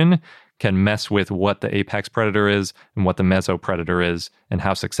predation can mess with what the apex predator is and what the mesopredator is and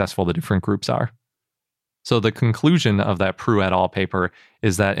how successful the different groups are. So the conclusion of that Prue et al. Paper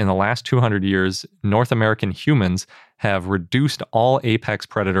is that in the last 200 years, North American humans have reduced all apex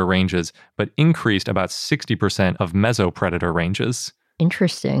predator ranges, but increased about 60% of mesopredator ranges.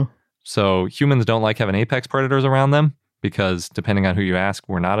 Interesting. So humans don't like having apex predators around them because depending on who you ask,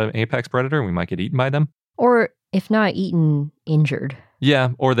 we're not an apex predator. We might get eaten by them. Or if not eaten, injured.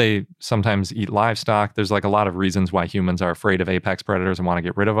 Yeah, or they sometimes eat livestock. There's like a lot of reasons why humans are afraid of apex predators and want to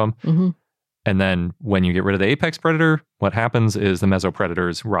get rid of them. And then when you get rid of the apex predator, what happens is the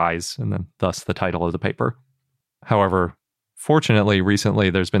mesopredators rise, and then thus the title of the paper. However, fortunately,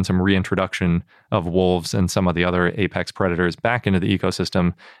 recently there's been some reintroduction of wolves and some of the other apex predators back into the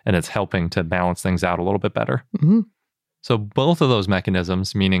ecosystem, and it's helping to balance things out a little bit better. So both of those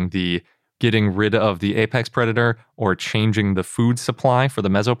mechanisms, meaning the getting rid of the apex predator or changing the food supply for the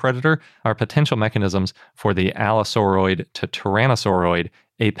mesopredator, are potential mechanisms for the Allosauriod to Tyrannosauroid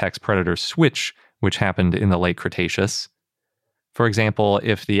apex predator switch, which happened in the late Cretaceous. For example,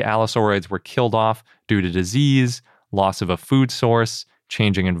 if the Allosaurids were killed off due to disease, loss of a food source,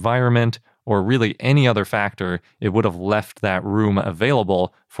 changing environment, or really any other factor, it would have left that room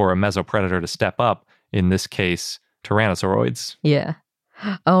available for a mesopredator to step up, in this case, Tyrannosauroids. Yeah.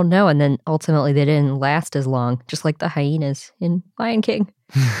 Oh no, and then ultimately they didn't last as long, just like the hyenas in Lion King.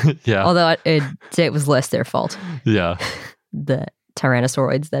 Yeah. Although I'd say it was less their fault. Yeah. The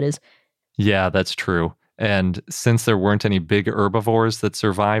Tyrannosauroids, that is. Yeah, that's true. And since there weren't any big herbivores that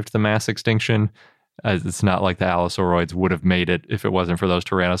survived the mass extinction, it's not like the Allosaurids would have made it if it wasn't for those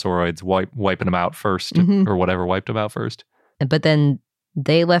Tyrannosauroids wiping them out first, or whatever wiped them out first. But then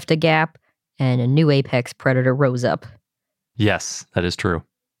they left a gap and a new apex predator rose up. Yes, that is true.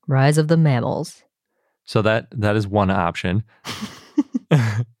 Rise of the mammals. So that is one option.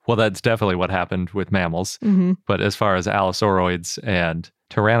 Well, that's definitely what happened with mammals. But as far as Allosauroids and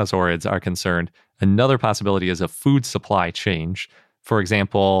Tyrannosaurids are concerned, another possibility is a food supply change. For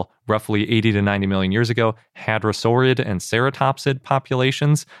example, roughly 80 to 90 million years ago, Hadrosaurid and Ceratopsid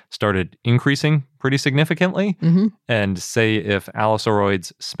populations started increasing pretty significantly. And say if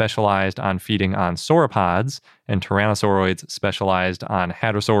Allosauroids specialized on feeding on sauropods and Tyrannosaurids specialized on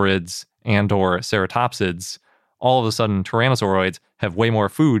Hadrosaurids and or Ceratopsids, all of a sudden Tyrannosauroids have way more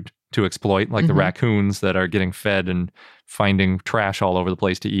food to exploit, like the raccoons that are getting fed and finding trash all over the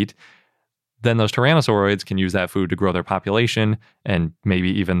place to eat. Then those Tyrannosauroids can use that food to grow their population and maybe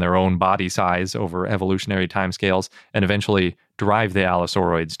even their own body size over evolutionary timescales and eventually drive the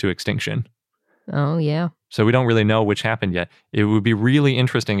Allosauroids to extinction. Oh, yeah. So we don't really know which happened yet. It would be really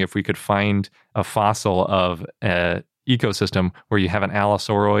interesting if we could find a fossil of an ecosystem where you have an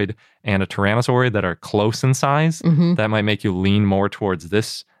Allosauroid and a Tyrannosaurid that are close in size. That might make you lean more towards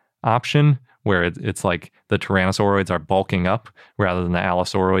this option, where it's like the Tyrannosauroids are bulking up rather than the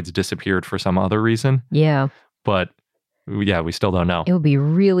Allosauroids disappeared for some other reason. Yeah. But yeah, we still don't know. It would be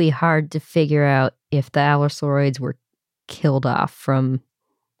really hard to figure out if the Allosauroids were killed off from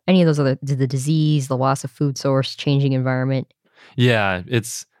any of those other, the disease, the loss of food source, changing environment. Yeah,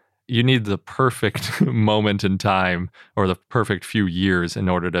 you need the perfect moment in time or the perfect few years in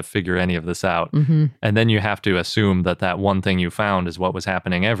order to figure any of this out. And then you have to assume that one thing you found is what was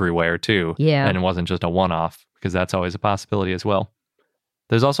happening everywhere too. Yeah. And it wasn't just a one-off, because that's always a possibility as well.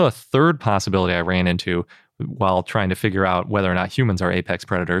 There's also a third possibility I ran into while trying to figure out whether or not humans are apex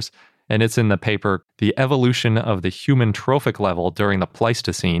predators. And it's in the paper, The Evolution of the Human Trophic Level During the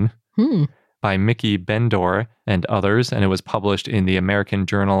Pleistocene. By Mickey Bendor and others, and it was published in the American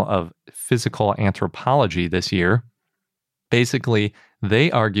Journal of Physical Anthropology this year. Basically,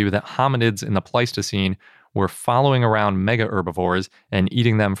 they argue that hominids in the Pleistocene were following around mega herbivores and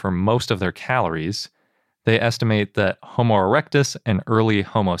eating them for most of their calories. They estimate that Homo erectus and early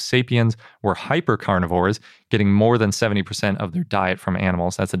Homo sapiens were hypercarnivores, getting more than 70% of their diet from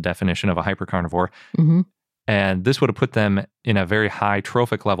animals. That's a definition of a hypercarnivore. Mm-hmm. And this would have put them in a very high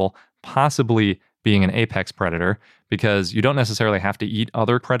trophic level, possibly being an apex predator, because you don't necessarily have to eat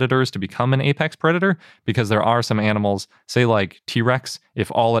other predators to become an apex predator, because there are some animals, say like T-Rex,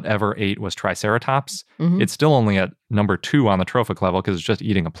 if all it ever ate was Triceratops, it's still only at number 2 on the trophic level because it's just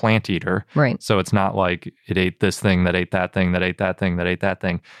eating a plant eater. Right. So it's not like it ate this thing that ate that thing that ate that thing that ate that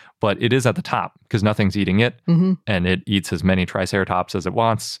thing, but it is at the top because nothing's eating it, and it eats as many Triceratops as it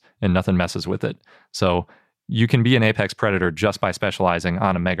wants, and nothing messes with it. So you can be an apex predator just by specializing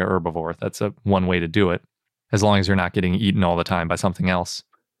on a mega herbivore. That's one way to do it, as long as you're not getting eaten all the time by something else.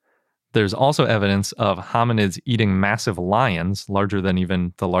 There's also evidence of hominids eating massive lions, larger than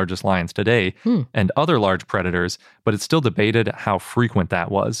even the largest lions today, and other large predators, but it's still debated how frequent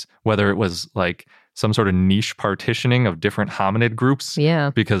that was, whether it was like some sort of niche partitioning of different hominid groups. Yeah.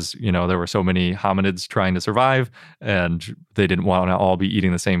 Because, there were so many hominids trying to survive and they didn't want to all be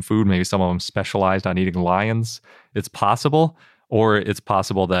eating the same food. Maybe some of them specialized on eating lions. It's possible. Or it's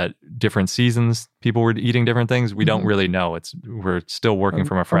possible that different seasons people were eating different things. We don't really know. We're still working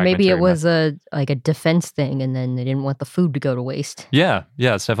from a fragmentary. Or maybe it was a defense thing and then they didn't want the food to go to waste. Yeah,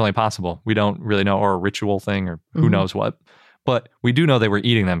 it's definitely possible. We don't really know, or a ritual thing, or who knows what. But we do know they were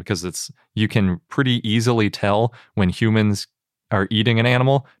eating them because you can pretty easily tell when humans are eating an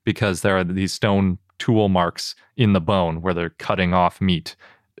animal because there are these stone tool marks in the bone where they're cutting off meat.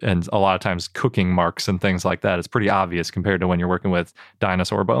 And a lot of times cooking marks and things like that. It's pretty obvious compared to when you're working with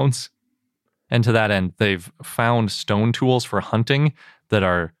dinosaur bones. And to that end, they've found stone tools for hunting that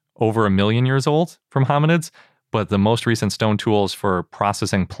are over 1 million years old from hominids. But the most recent stone tools for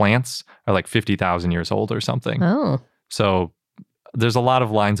processing plants are like 50,000 years old or something. Oh. So there's a lot of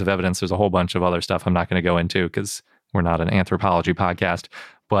lines of evidence. There's a whole bunch of other stuff I'm not going to go into because we're not an anthropology podcast.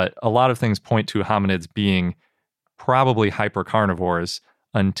 But a lot of things point to hominids being probably hypercarnivores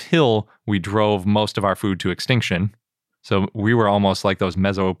until we drove most of our food to extinction. So we were almost like those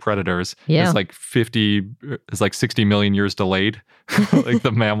mesopredators. Yeah. It's like 60 million years delayed. Like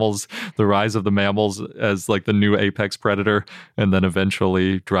the rise of the mammals as like the new apex predator, and then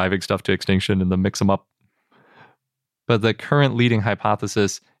eventually driving stuff to extinction and then mix them up. But the current leading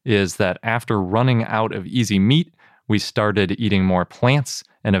hypothesis is that after running out of easy meat, we started eating more plants,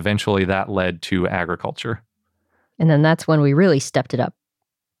 and eventually that led to agriculture. And then that's when we really stepped it up.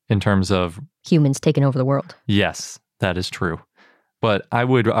 In terms of humans taking over the world. Yes, that is true. But I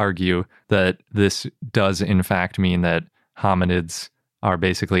would argue that this does in fact mean that hominids are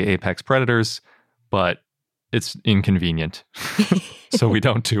basically apex predators, but it's inconvenient. So we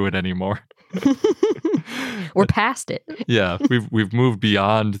don't do it anymore. We're past it. Yeah, we've moved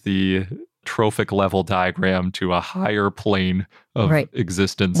beyond the trophic level diagram to a higher plane of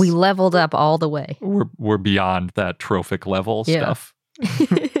existence. We leveled up all the way. We're beyond that trophic level stuff.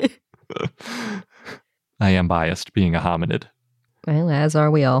 I am biased being a hominid. Well, as are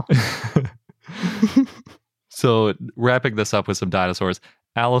we all. So wrapping this up with some dinosaurs,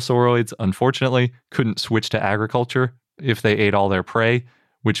 Allosauroids, unfortunately, couldn't switch to agriculture if they ate all their prey,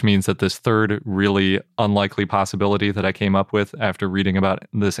 which means that this third really unlikely possibility that I came up with after reading about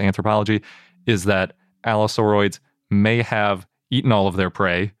this anthropology is that Allosauroids may have eaten all of their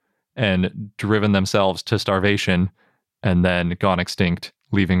prey and driven themselves to starvation and then gone extinct,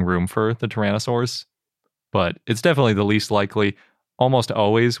 leaving room for the tyrannosaurs. But it's definitely the least likely. Almost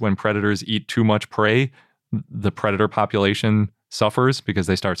always when predators eat too much prey, the predator population suffers because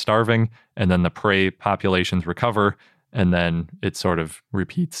they start starving, and then the prey populations recover, and then it sort of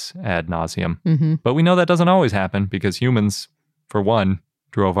repeats ad nauseum. But we know that doesn't always happen because humans, for one,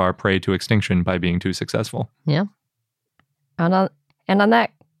 drove our prey to extinction by being too successful. Yeah. And on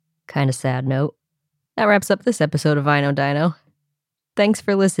that kind of sad note, that wraps up this episode of I Know Dino. Thanks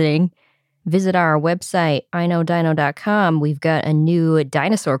for listening. Visit our website, iknowdino.com. We've got a new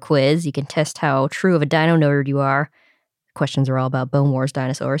dinosaur quiz. You can test how true of a dino nerd you are. Questions are all about Bone Wars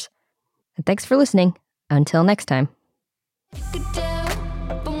dinosaurs. And thanks for listening. Until next time.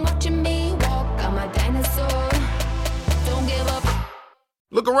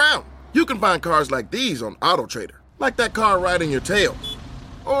 Look around. You can find cars like these on AutoTrader, like that car riding your tail.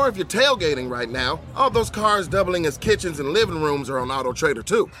 Or if you're tailgating right now, all those cars doubling as kitchens and living rooms are on AutoTrader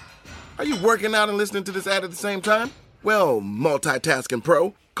too. Are you working out and listening to this ad at the same time? Well, multitasking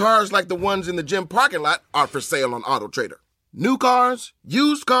pro, cars like the ones in the gym parking lot are for sale on AutoTrader. New cars,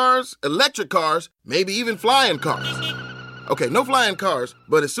 used cars, electric cars, maybe even flying cars. Okay, no flying cars,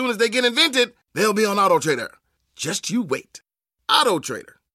 but as soon as they get invented, they'll be on AutoTrader. Just you wait. AutoTrader.